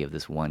psyche of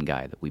this one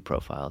guy that we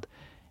profiled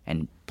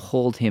and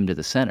pulled him to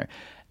the center.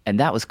 And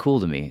that was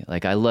cool to me.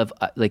 Like I love,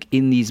 like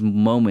in these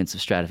moments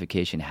of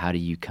stratification, how do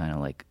you kind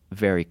of like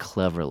very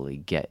cleverly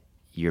get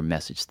your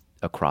message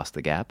across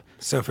the gap?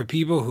 So for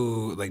people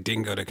who like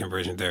didn't go to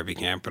conversion therapy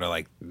camp but are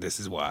like, this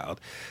is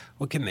wild,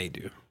 what can they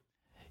do?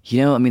 You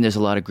know, I mean, there's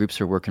a lot of groups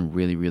who are working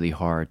really, really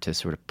hard to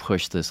sort of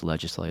push this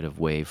legislative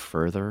wave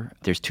further.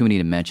 There's too many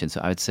to mention, so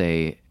I would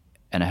say,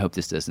 and I hope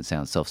this doesn't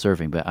sound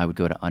self-serving, but I would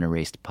go to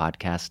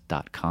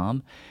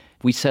unerased.podcast.com.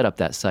 We set up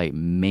that site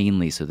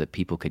mainly so that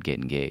people could get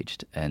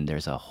engaged, and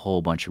there's a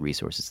whole bunch of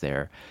resources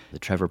there. The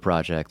Trevor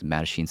Project, the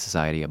Mattachine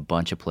Society, a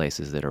bunch of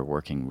places that are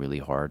working really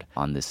hard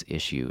on this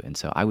issue, and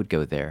so I would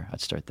go there.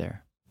 I'd start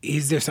there.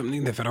 Is there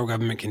something the federal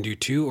government can do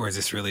too, or is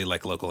this really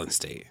like local and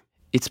state?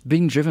 It's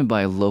being driven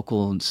by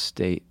local and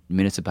state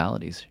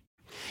municipalities.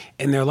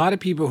 And there are a lot of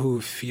people who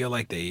feel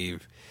like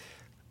they've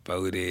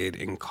voted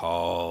and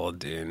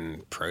called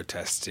and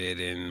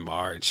protested and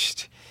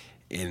marched,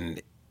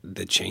 and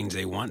the change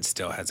they want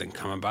still hasn't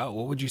come about.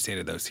 What would you say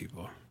to those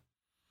people?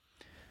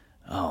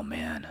 Oh,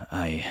 man,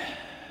 I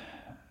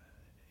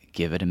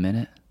give it a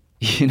minute.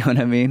 You know what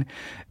I mean?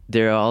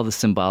 There are all the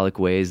symbolic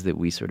ways that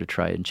we sort of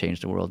try and change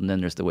the world, and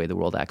then there's the way the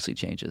world actually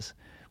changes,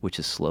 which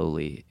is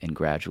slowly and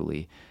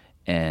gradually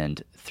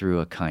and through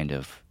a kind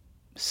of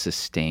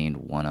sustained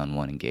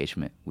one-on-one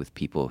engagement with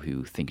people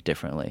who think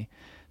differently.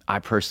 I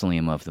personally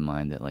am of the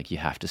mind that like you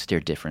have to stare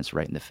difference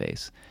right in the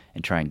face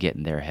and try and get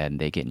in their head and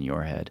they get in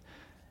your head.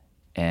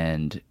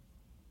 And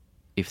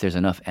if there's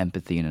enough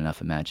empathy and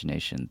enough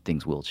imagination,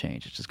 things will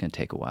change. It's just going to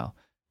take a while.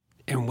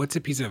 And what's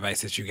a piece of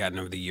advice that you've gotten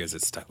over the years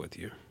that stuck with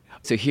you?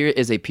 So here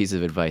is a piece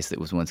of advice that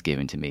was once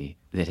given to me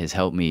that has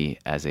helped me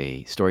as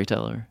a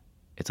storyteller.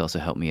 It's also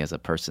helped me as a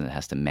person that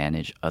has to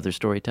manage other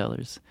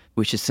storytellers,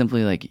 which is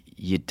simply like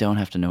you don't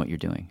have to know what you're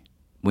doing.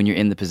 When you're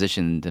in the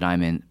position that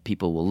I'm in,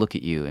 people will look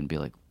at you and be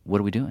like, what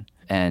are we doing?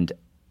 And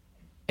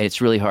it's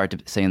really hard to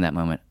say in that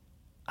moment,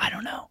 I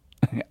don't know.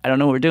 I don't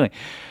know what we're doing.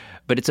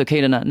 But it's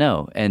okay to not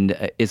know.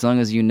 And as long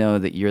as you know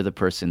that you're the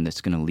person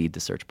that's going to lead the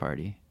search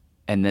party,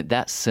 and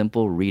that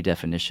simple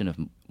redefinition of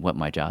what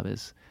my job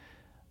is,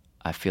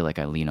 I feel like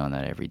I lean on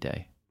that every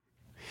day.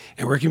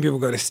 And where can people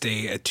go to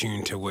stay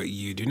attuned to what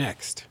you do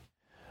next?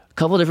 A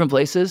couple different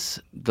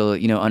places.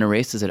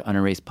 Unerased is at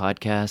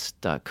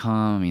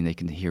unerased.podcast.com. I mean, they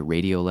can hear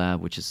Radiolab,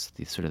 which is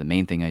sort of the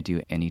main thing I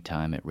do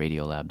anytime at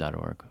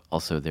radiolab.org.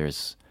 Also,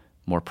 there's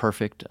More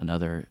Perfect,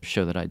 another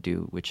show that I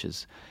do, which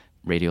is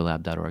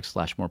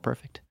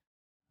radiolab.org/moreperfect.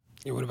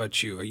 Yeah, what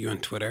about you? Are you on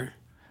Twitter?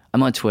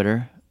 I'm on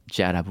Twitter,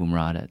 Jad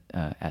Abumrad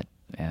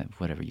at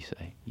whatever you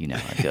say. You know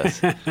how it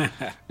goes.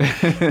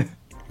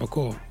 Well,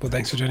 cool. Well,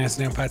 thanks for joining us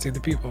today on Pod Save the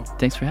People.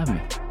 Thanks for having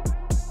me.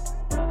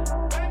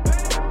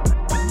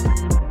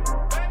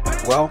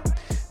 Well,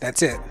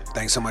 that's it.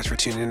 Thanks so much for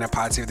tuning in to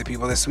Pod Save the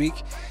People this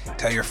week.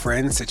 Tell your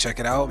friends to check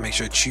it out. Make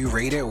sure to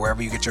rate it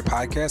wherever you get your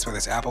podcasts, whether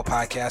it's Apple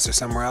Podcasts or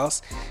somewhere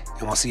else.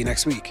 And we'll see you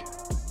next week.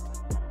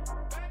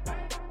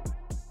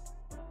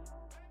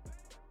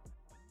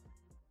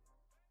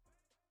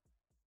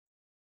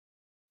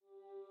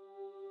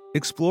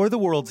 Explore the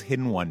world's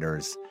hidden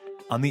wonders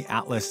on the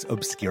Atlas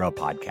Obscura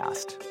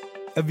podcast.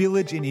 A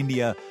village in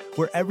India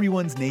where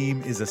everyone's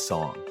name is a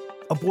song.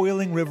 A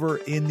boiling river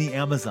in the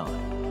Amazon.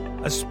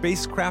 A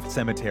spacecraft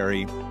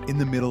cemetery in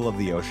the middle of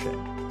the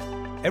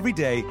ocean. Every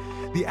day,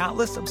 the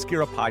Atlas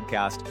Obscura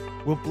podcast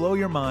will blow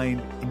your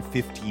mind in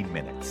 15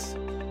 minutes.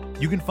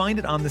 You can find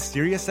it on the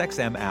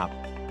SiriusXM app,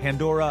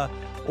 Pandora,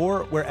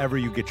 or wherever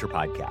you get your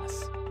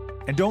podcasts.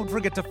 And don't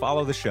forget to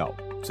follow the show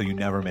so you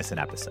never miss an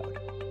episode.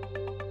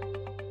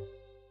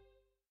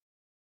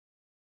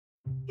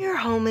 Your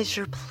home is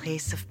your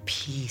place of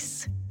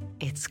peace.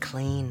 It's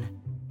clean.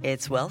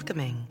 It's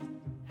welcoming.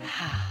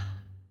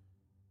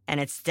 And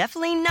it's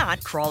definitely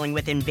not crawling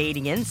with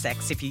invading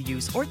insects if you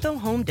use Ortho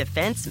Home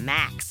Defense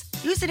Max.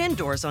 Use it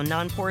indoors on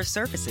non-porous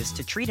surfaces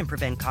to treat and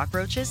prevent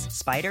cockroaches,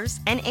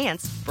 spiders, and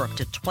ants for up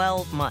to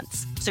 12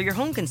 months. So your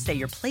home can stay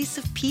your place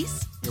of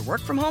peace, your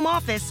work-from-home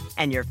office,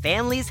 and your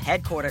family's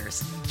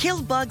headquarters.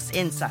 Kill bugs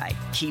inside,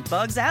 keep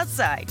bugs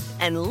outside,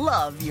 and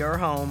love your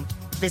home.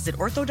 Visit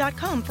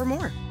ortho.com for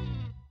more.